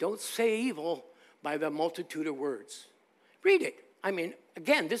they don't say evil by the multitude of words. Read it. I mean,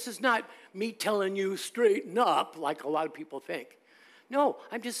 again, this is not me telling you straighten up like a lot of people think. No,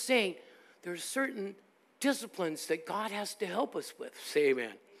 I'm just saying there's certain disciplines that God has to help us with. Say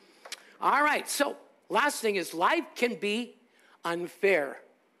amen. All right, so last thing is life can be unfair.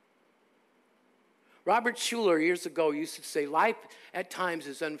 Robert Schuller years ago used to say life at times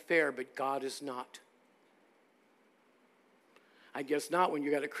is unfair, but God is not. I guess not when you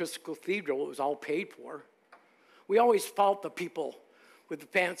got a crystal cathedral, it was all paid for. We always fault the people with the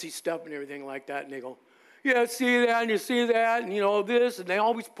fancy stuff and everything like that, and they go, yeah, see that, and you see that, and you know this, and they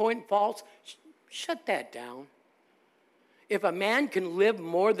always point faults. Shut that down. If a man can live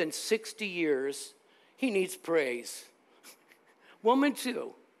more than 60 years, he needs praise. Woman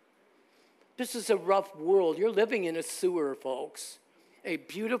too. This is a rough world. You're living in a sewer, folks. A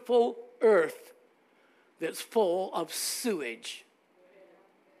beautiful earth that's full of sewage.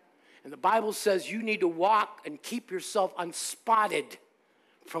 And the Bible says you need to walk and keep yourself unspotted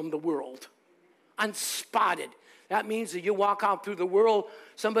from the world. Unspotted. That means that you walk out through the world,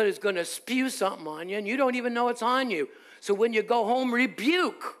 somebody's going to spew something on you, and you don't even know it's on you. So when you go home,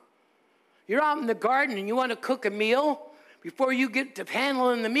 rebuke. You're out in the garden and you want to cook a meal. Before you get to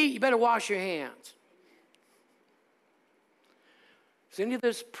handling the meat, you better wash your hands. Is any of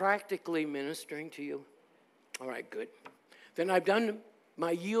this practically ministering to you? All right, good. Then I've done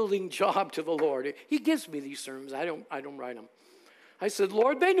my yielding job to the Lord. He gives me these sermons. I don't write them. I said,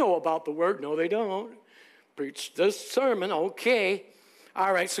 Lord, they know about the word. No, they don't. Preach this sermon. Okay.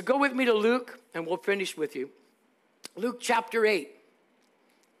 All right, so go with me to Luke, and we'll finish with you. Luke chapter 8.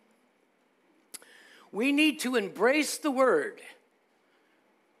 We need to embrace the word.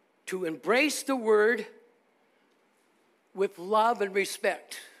 To embrace the word with love and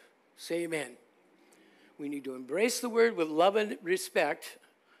respect. Say amen. We need to embrace the word with love and respect.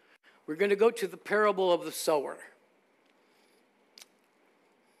 We're going to go to the parable of the sower.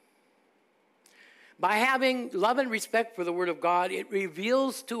 By having love and respect for the word of God, it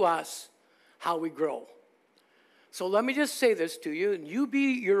reveals to us how we grow. So let me just say this to you, and you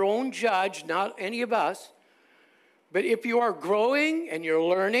be your own judge, not any of us. But if you are growing and you're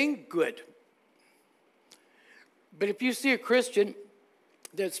learning, good. But if you see a Christian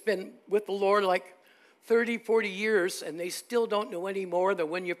that's been with the Lord like 30, 40 years, and they still don't know any more than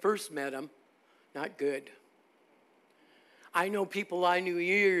when you first met them. Not good. I know people I knew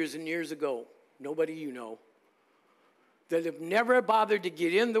years and years ago, nobody you know, that have never bothered to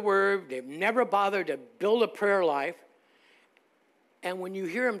get in the Word, they've never bothered to build a prayer life, and when you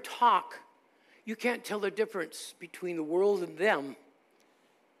hear them talk, you can't tell the difference between the world and them,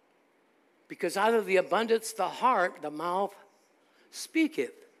 because out of the abundance, the heart, the mouth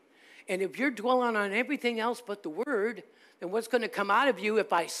speaketh. And if you're dwelling on everything else but the Word, then what's going to come out of you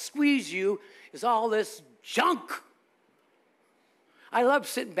if I squeeze you is all this junk. I love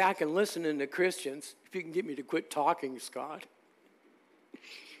sitting back and listening to Christians. If you can get me to quit talking, Scott.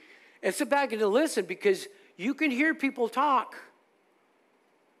 And sit back and to listen, because you can hear people talk.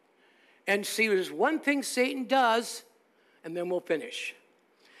 And see, there's one thing Satan does, and then we'll finish,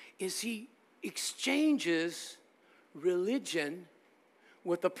 is he exchanges religion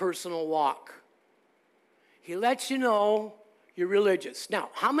with a personal walk. He lets you know you're religious. Now,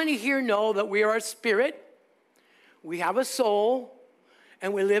 how many here know that we are a spirit, we have a soul,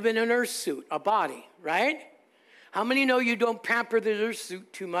 and we live in an earth suit, a body, right? How many know you don't pamper the earth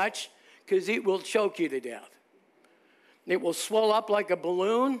suit too much, because it will choke you to death? It will swell up like a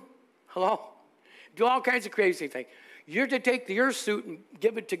balloon. Hello? Do all kinds of crazy things. You're to take the earth suit and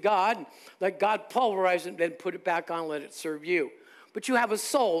give it to God, and let God pulverize it, and then put it back on and let it serve you. But you have a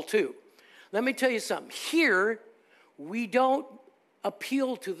soul too. Let me tell you something. Here, we don't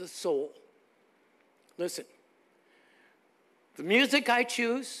appeal to the soul. Listen. The music I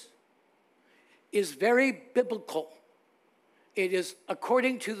choose is very biblical. It is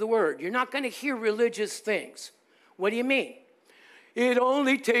according to the Word. You're not going to hear religious things. What do you mean? It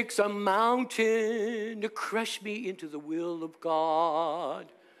only takes a mountain to crush me into the will of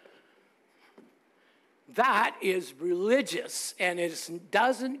God. That is religious, and it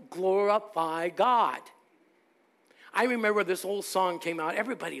doesn't glorify God. I remember this old song came out.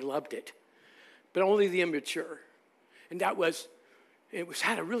 Everybody loved it, but only the immature. And that was,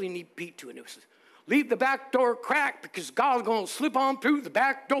 had a really neat beat to it. It was, leave the back door cracked because God's going to slip on through the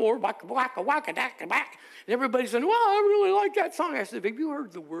back door, waka, waka, waka, daka, back. And everybody said, well, I really like that song. I said, have you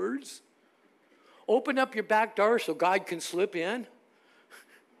heard the words? Open up your back door so God can slip in.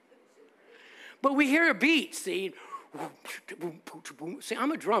 But we hear a beat, see? See,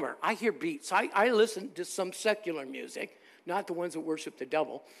 I'm a drummer. I hear beats. I listen to some secular music, not the ones that worship the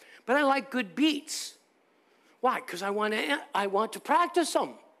devil. But I like good beats. Why? Because I want to practice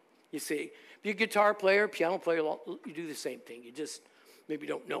them, you see. If you're a guitar player, piano player, you do the same thing. You just maybe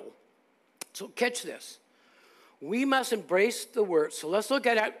don't know. So catch this. We must embrace the Word. So let's look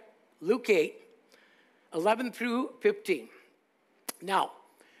at Luke 8, 11 through 15. Now,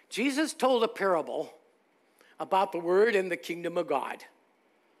 Jesus told a parable about the Word and the kingdom of God,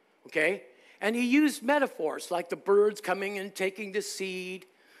 okay? And he used metaphors like the birds coming and taking the seed,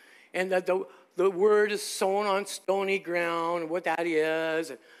 and that the Word is sown on stony ground, what that is,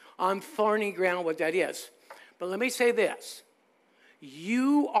 and on thorny ground, what that is. But let me say this.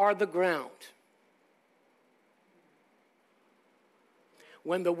 You are the ground.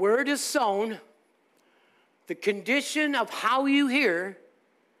 When the Word is sown, the condition of how you hear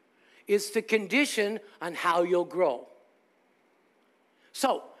is the condition on how you'll grow.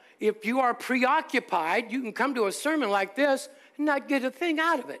 So, if you are preoccupied, you can come to a sermon like this and not get a thing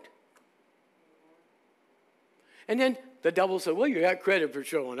out of it. And then the devil said, well, you got credit for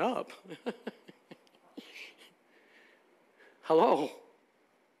showing up. Hello.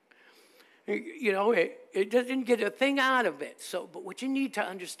 You know, it doesn't get a thing out of it. So, but what you need to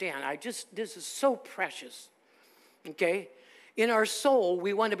understand, this is so precious, okay? In our soul,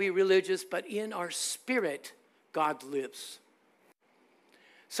 we want to be religious, but in our spirit, God lives.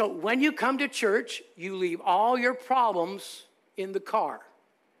 So when you come to church, you leave all your problems in the car.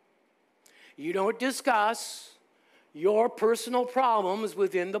 You don't discuss your personal problems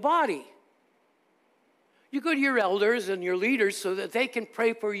within the body. You go to your elders and your leaders so that they can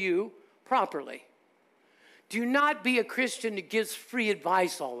pray for you properly. Do not be a Christian that gives free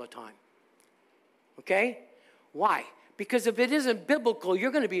advice all the time. Okay? Why? Because if it isn't biblical,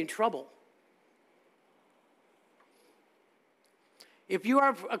 you're going to be in trouble. If you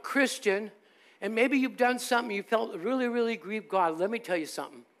are a Christian and maybe you've done something you felt really, really grieved God, let me tell you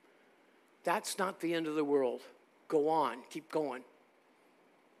something. That's not the end of the world. Go on. Keep going.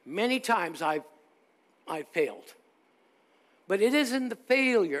 Many times I've failed. But it isn't the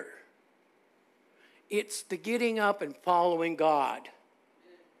failure. It's the getting up and following God.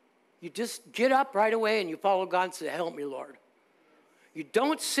 You just get up right away and you follow God and say, help me, Lord. You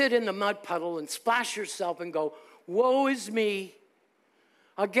don't sit in the mud puddle and splash yourself and go, woe is me.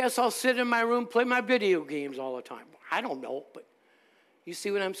 I guess I'll sit in my room, play my video games all the time. I don't know, but you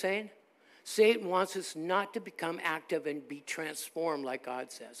see what I'm saying? Satan wants us not to become active and be transformed like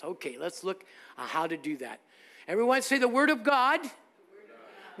God says. Okay, let's look at how to do that. Everyone say the Word of God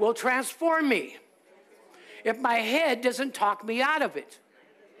will transform me if my head doesn't talk me out of it.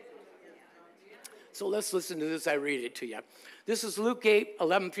 So let's listen to this. I read it to you. This is Luke 8,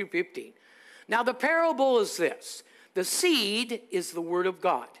 11 through 15. Now the parable is this. The seed is the Word of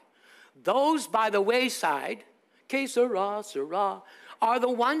God. Those by the wayside, que sera, sera, are the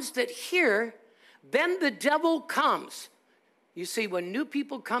ones that hear. Then the devil comes. You see, when new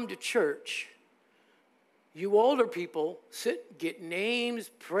people come to church, you older people sit, get names,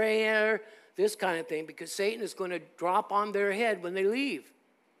 prayer, this kind of thing, because Satan is going to drop on their head when they leave.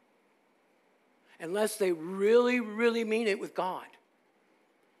 Unless they really, really mean it with God.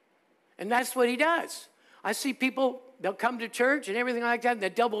 And that's what he does. I see people, they'll come to church and everything like that, and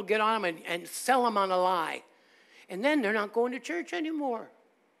the devil will get on them and sell them on a lie. And then they're not going to church anymore.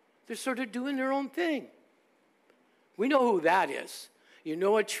 They're sort of doing their own thing. We know who that is. You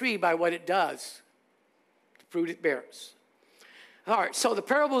know a tree by what it does, the fruit it bears. All right, so the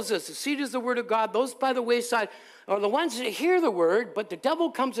parable is this. The seed is the Word of God. Those by the wayside are the ones that hear the word, but the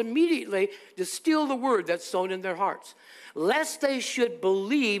devil comes immediately to steal the word that's sown in their hearts, lest they should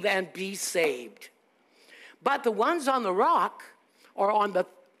believe and be saved. But the ones on the rock or on the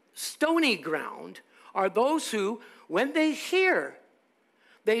stony ground are those who, when they hear,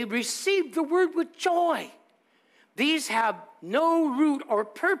 they receive the word with joy. These have no root or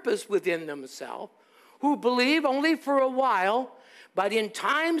purpose within themselves, who believe only for a while, but in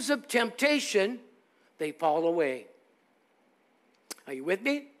times of temptation, they fall away. Are you with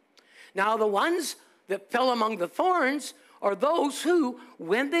me? Now, the ones that fell among the thorns are those who,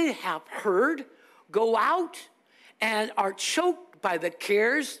 when they have heard, go out and are choked by the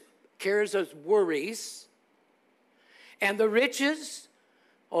cares as worries, and the riches.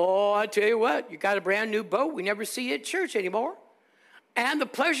 Oh, I tell you what, you got a brand new boat. We never see it at church anymore. And the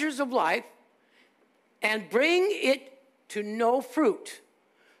pleasures of life, and bring it to no fruit.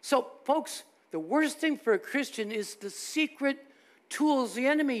 So, folks, the worst thing for a Christian is the secret tools the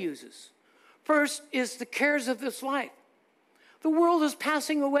enemy uses. First is the cares of this life. The world is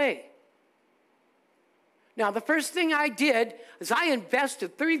passing away. Now, the first thing I did is I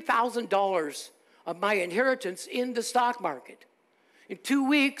invested $30,000 of my inheritance in the stock market. In 2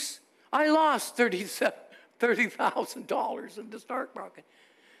 weeks, I lost $30,000 in the stock market.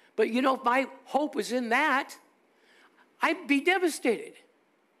 But you know, if my hope was in that, I'd be devastated.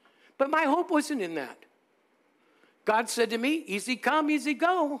 But my hope wasn't in that. God said to me, easy come, easy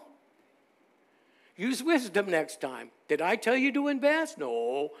go. Use wisdom next time. Did I tell you to invest?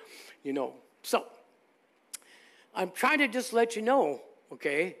 No. You know, so I'm trying to just let you know,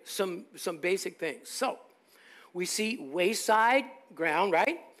 okay, some basic things. So we see wayside ground,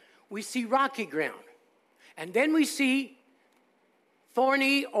 right? We see rocky ground. And then we see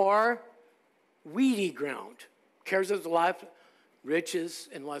thorny or weedy ground. Cares of life, riches,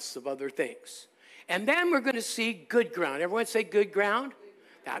 and lusts of other things. And then we're going to see good ground. Everyone say good ground?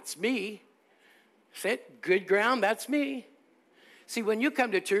 That's me. Say it, good ground, that's me. See, when you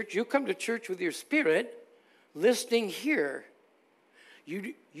come to church with your spirit, listening here.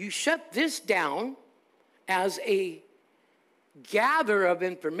 You shut this down as a gather of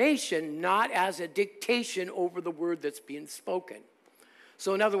information, not as a dictation over the word that's being spoken.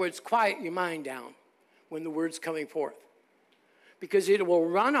 So in other words, quiet your mind down when the word's coming forth. Because it will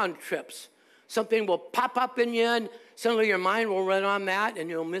run on trips. Something will pop up in you, and suddenly your mind will run on that, and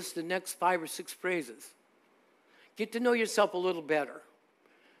you'll miss the next 5 or 6 phrases. Get to know yourself a little better.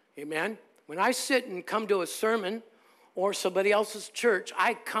 Amen? When I sit and come to a sermon or somebody else's church,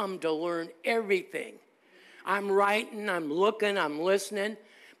 I come to learn everything. I'm writing, I'm looking, I'm listening,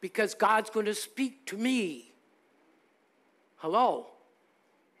 because God's going to speak to me. Hello?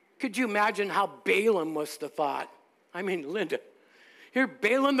 Could you imagine how Balaam must have thought? I mean, Linda, here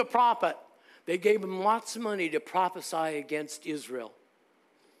Balaam the prophet, they gave him lots of money to prophesy against Israel.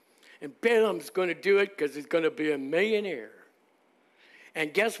 And Balaam's going to do it because he's going to be a millionaire.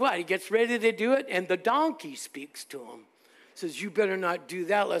 And guess what? He gets ready to do it, and the donkey speaks to him. Says, you better not do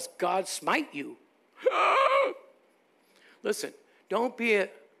that lest God smite you. Listen, don't be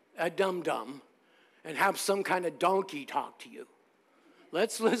a dum-dum and have some kind of donkey talk to you.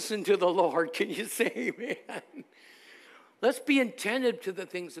 Let's listen to the Lord. Can you say amen? Let's be attentive to the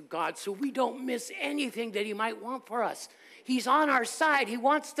things of God so we don't miss anything that he might want for us. He's on our side. He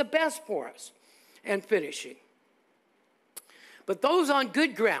wants the best for us. And finishing. But those on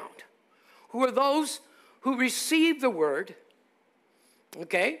good ground, who are those who receive the word,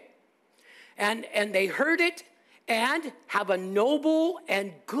 Okay? And they heard it and have a noble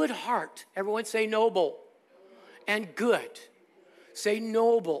and good heart. Everyone say noble and good. Say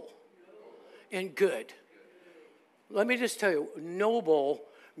noble and good. Let me just tell you, noble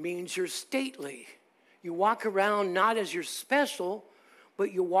means you're stately. You walk around not as you're special,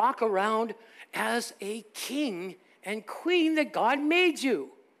 but you walk around as a king and queen that God made you.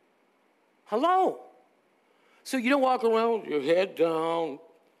 Hello? So you don't walk around with your head down.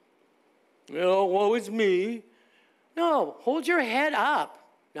 Woe is me. No, hold your head up,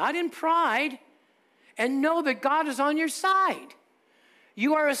 not in pride, and know that God is on your side.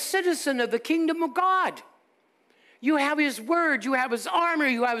 You are a citizen of the kingdom of God. You have his word, you have his armor,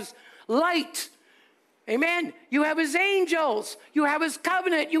 you have his light. Amen. You have his angels, you have his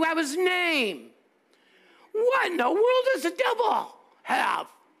covenant, you have his name. What in the world does the devil have?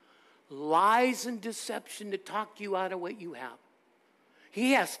 Lies and deception to talk you out of what you have.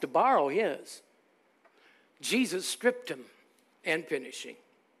 He has to borrow his. Jesus stripped him and finishing.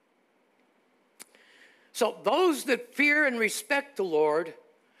 So those that fear and respect the Lord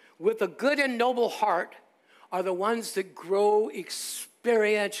with a good and noble heart are the ones that grow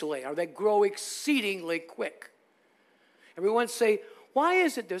experientially, or they grow exceedingly quick. Everyone say, why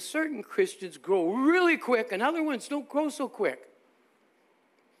is it that certain Christians grow really quick and other ones don't grow so quick?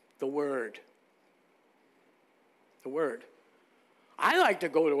 The Word. The Word. I like to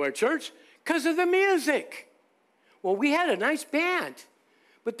go to our church because of the music. Well, we had a nice band,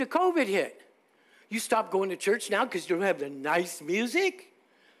 but the COVID hit. You stop going to church now because you don't have the nice music?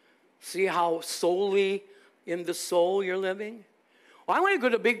 See how solely in the soul you're living? Well, I want to go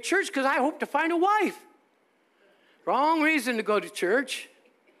to a big church because I hope to find a wife. Wrong reason to go to church,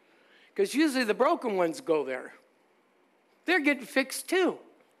 because usually the broken ones go there. They're getting fixed too.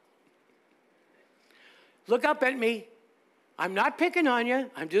 Look up at me. I'm not picking on you.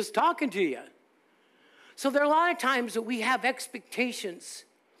 I'm just talking to you. So there are a lot of times that we have expectations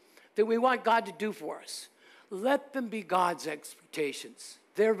that we want God to do for us. Let them be God's expectations.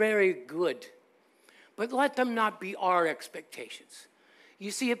 They're very good. But let them not be our expectations.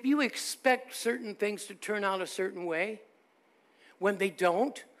 You see, if you expect certain things to turn out a certain way, when they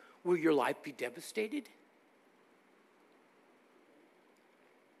don't, will your life be devastated?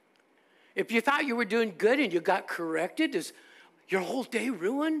 If you thought you were doing good and you got corrected, is your whole day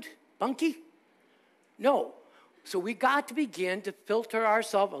ruined, Bunky? No. So we got to begin to filter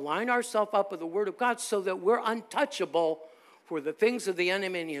ourselves, align ourselves up with the Word of God so that we're untouchable for the things of the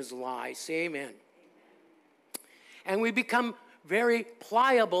enemy and his lies. Say amen. And we become very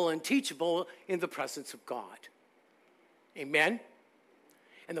pliable and teachable in the presence of God. Amen.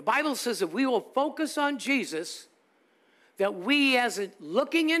 And the Bible says if we will focus on Jesus, that we, as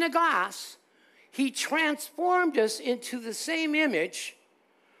looking in a glass, he transformed us into the same image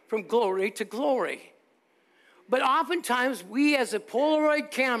from glory to glory. But oftentimes, we as a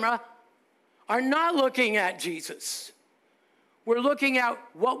Polaroid camera are not looking at Jesus. We're looking at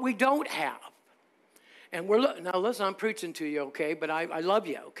what we don't have. And now listen, I'm preaching to you, okay? But I love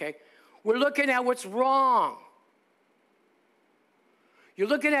you, okay? We're looking at what's wrong. You're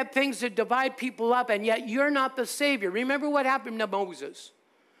looking at things that divide people up, and yet you're not the Savior. Remember what happened to Moses.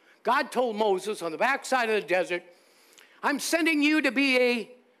 God told Moses on the backside of the desert, I'm sending you to be a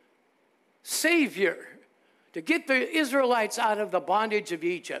Savior, to get the Israelites out of the bondage of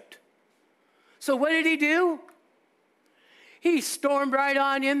Egypt. So what did he do? He stormed right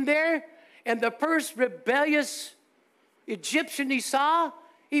on in there, and the first rebellious Egyptian he saw,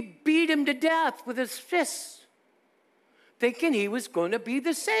 he beat him to death with his fists, thinking he was going to be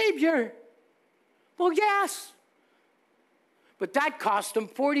the Savior. Well, yes. But that cost him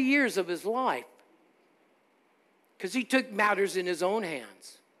 40 years of his life because he took matters in his own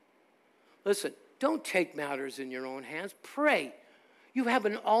hands. Listen, don't take matters in your own hands. Pray. You have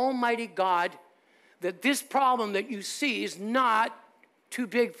an almighty God that this problem that you see is not too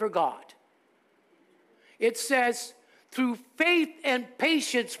big for God. It says, through faith and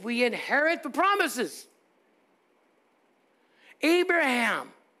patience, we inherit the promises. Abraham.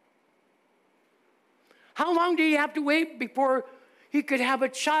 How long did he have to wait before he could have a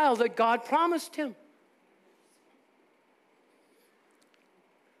child that God promised him?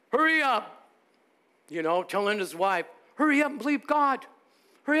 Hurry up. Telling his wife, hurry up and believe God.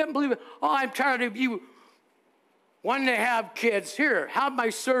 Hurry up and believe it. Oh, I'm tired of you wanting to have kids. Here, have my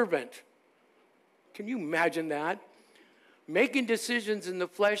servant. Can you imagine that? Making decisions in the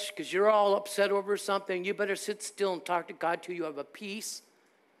flesh because you're all upset over something. You better sit still and talk to God till you have a peace.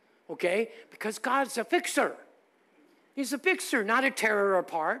 Okay? Because God's a fixer. He's a fixer, not a tearer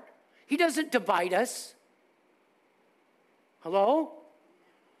apart. He doesn't divide us. Hello?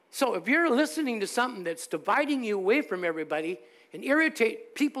 So if you're listening to something that's dividing you away from everybody and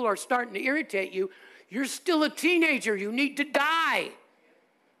people are starting to irritate you, you're still a teenager. You need to die.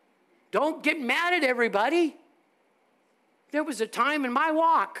 Don't get mad at everybody. There was a time in my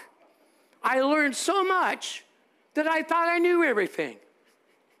walk, I learned so much that I thought I knew everything.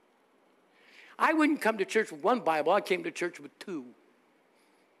 I wouldn't come to church with one Bible. I came to church with two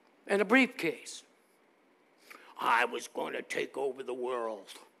and a briefcase. I was going to take over the world.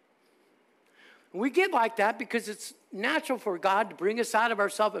 We get like that because it's natural for God to bring us out of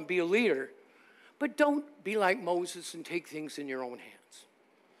ourselves and be a leader. But don't be like Moses and take things in your own hands.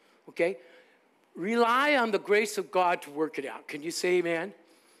 Okay? Rely on the grace of God to work it out. Can you say amen?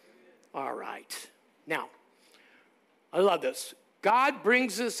 All right. Now, I love this. God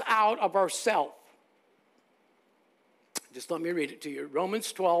brings us out of ourselves. Just let me read it to you.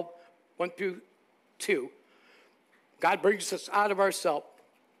 Romans 12, 1 through 2. God brings us out of ourselves.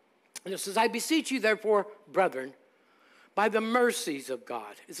 And it says, I beseech you, therefore, brethren, by the mercies of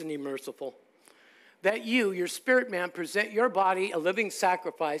God, isn't he merciful, that you, your spirit man, present your body a living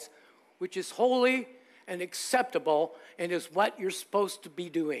sacrifice, which is holy and acceptable and is what you're supposed to be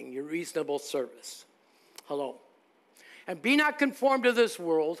doing, your reasonable service. Hello. And be not conformed to this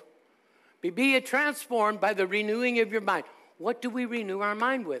world, but be ye transformed by the renewing of your mind. What do we renew our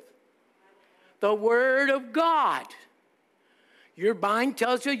mind with? The Word of God. Your mind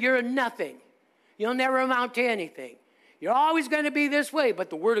tells you you're a nothing. You'll never amount to anything. You're always going to be this way, but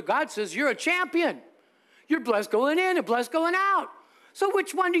the Word of God says you're a champion. You're blessed going in and blessed going out. So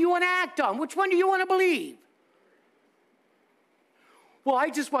which one do you want to act on? Which one do you want to believe? Well, I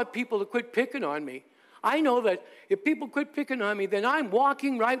just want people to quit picking on me. I know that if people quit picking on me, then I'm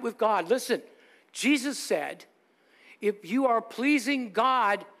walking right with God. Listen, Jesus said, if you are pleasing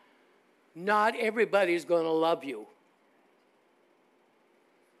God, not everybody's going to love you.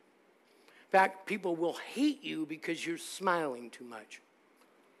 In fact, people will hate you because you're smiling too much.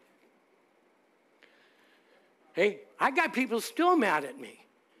 Hey, I got people still mad at me.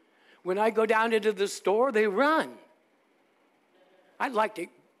 When I go down into the store, they run. I'd like to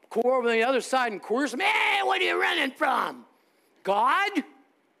go over on the other side and coerce them. Hey, what are you running from? God?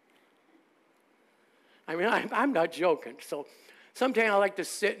 I mean, I'm not joking. So sometimes I like to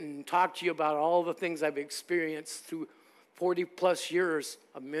sit and talk to you about all the things I've experienced through 40 plus years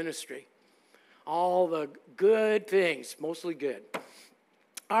of ministry. All the good things, mostly good.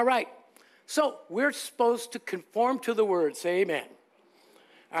 All right. So we're supposed to conform to the word. Say amen.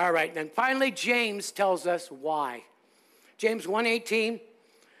 All right. And then finally, James tells us why. James 1:18,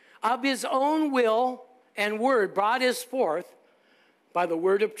 of his own will and word brought us forth by the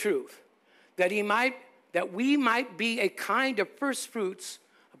word of truth, that we might be a kind of first fruits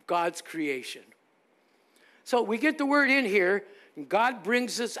of God's creation. So we get the word in here, and God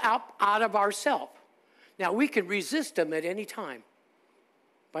brings us out of ourselves. Now, we can resist him at any time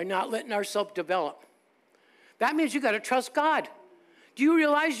by not letting ourselves develop. That means you got to trust God. Do you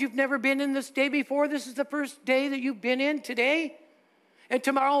realize you've never been in this day before? This is the first day that you've been in today, and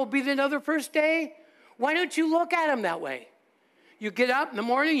tomorrow will be another first day. Why don't you look at him that way? You get up in the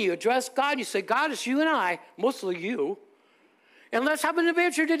morning, you address God, you say, God, it's you and I, mostly you, and let's have an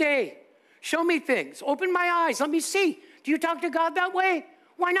adventure today. Show me things. Open my eyes. Let me see. Do you talk to God that way?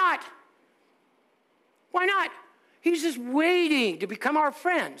 Why not? Why not? He's just waiting to become our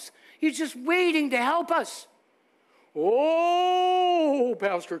friends. He's just waiting to help us. Oh,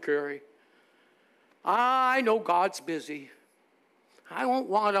 Pastor Kerry, I know God's busy. I won't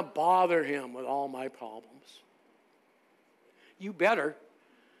want to bother him with all my problems. You better,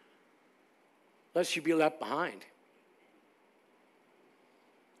 lest you be left behind.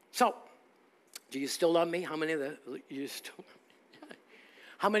 So, do you still love me? How many of you still love me?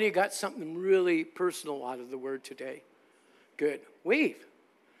 How many got something really personal out of the word today? Good. Wave.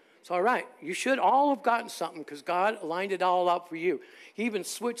 It's all right. You should all have gotten something because God lined it all up for you. He even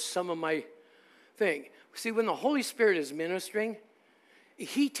switched some of my thing. See, when the Holy Spirit is ministering,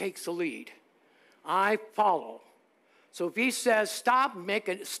 he takes the lead. I follow. So if he says, stop, make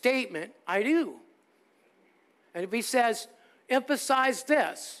a statement, I do. And if he says, emphasize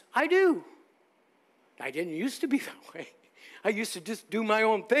this, I do. I didn't used to be that way. I used to just do my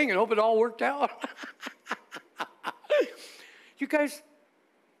own thing and hope it all worked out. You guys,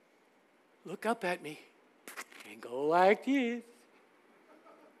 look up at me and go like this.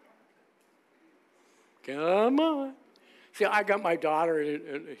 Come on. See, I got my daughter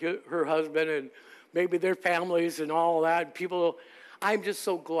and her husband and maybe their families and all that. People, I'm just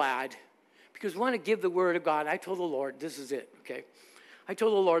so glad because I want to give the word of God. I told the Lord, this is it, okay? I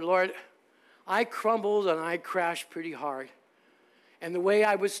told the Lord, Lord, I crumbled and I crashed pretty hard. And the way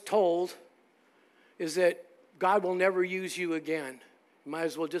I was told is that God will never use you again. You might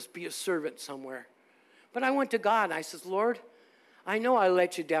as well just be a servant somewhere. But I went to God and I said, Lord, I know I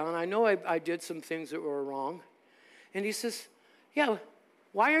let you down. I know I did some things that were wrong. And he says, yeah,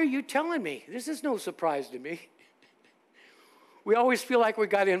 why are you telling me? This is no surprise to me. We always feel like we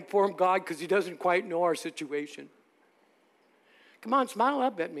got to inform God because he doesn't quite know our situation. Come on, smile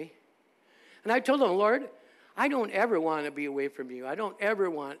up at me. And I told him, Lord, I don't ever want to be away from you. I don't ever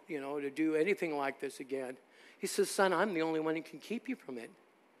want, to do anything like this again. He says, son, I'm the only one who can keep you from it.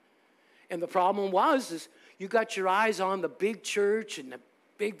 And the problem is you got your eyes on the big church and the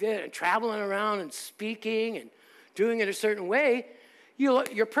big bit and traveling around and speaking and doing it a certain way.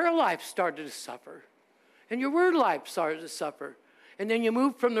 Your prayer life started to suffer. And your word life started to suffer. And then you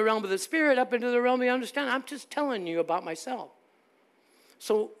moved from the realm of the spirit up into the realm of the understanding. I'm just telling you about myself.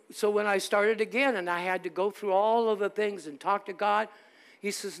 So when I started again and I had to go through all of the things and talk to God,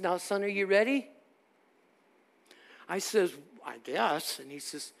 he says, now, son, are you ready? I says, I guess. And he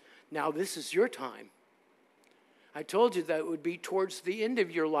says, now this is your time. I told you that it would be towards the end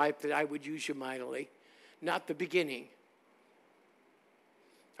of your life that I would use you mightily, not the beginning.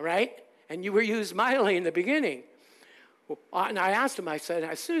 All right? And you were used mightily in the beginning. Well, and I asked him, I said,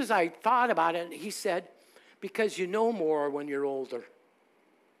 as soon as I thought about it, he said, because you know more when you're older.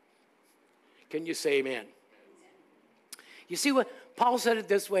 Can you say amen? You see what Paul said it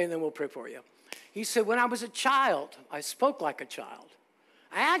this way, and then we'll pray for you. He said, when I was a child, I spoke like a child.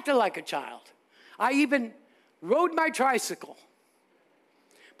 I acted like a child. I even rode my tricycle.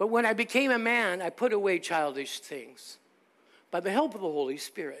 But when I became a man, I put away childish things by the help of the Holy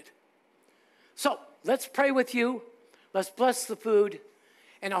Spirit. So let's pray with you. Let's bless the food.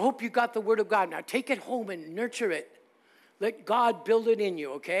 And I hope you got the word of God. Now take it home and nurture it. Let God build it in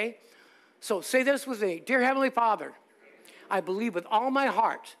you, okay? So say this with me. Dear Heavenly Father, I believe with all my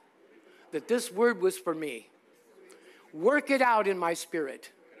heart that this word was for me. Work it out in my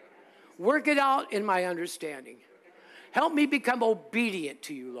spirit. Work it out in my understanding. Help me become obedient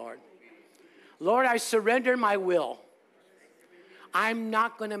to you, Lord. Lord, I surrender my will. I'm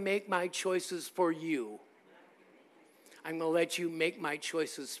not going to make my choices for you. I'm going to let you make my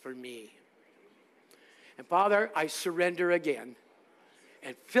choices for me. And Father, I surrender again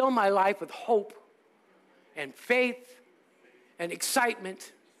and fill my life with hope and faith and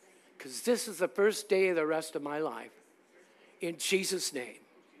excitement, because this is the first day of the rest of my life. In Jesus' name,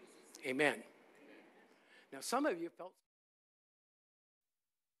 amen. Now, some of you felt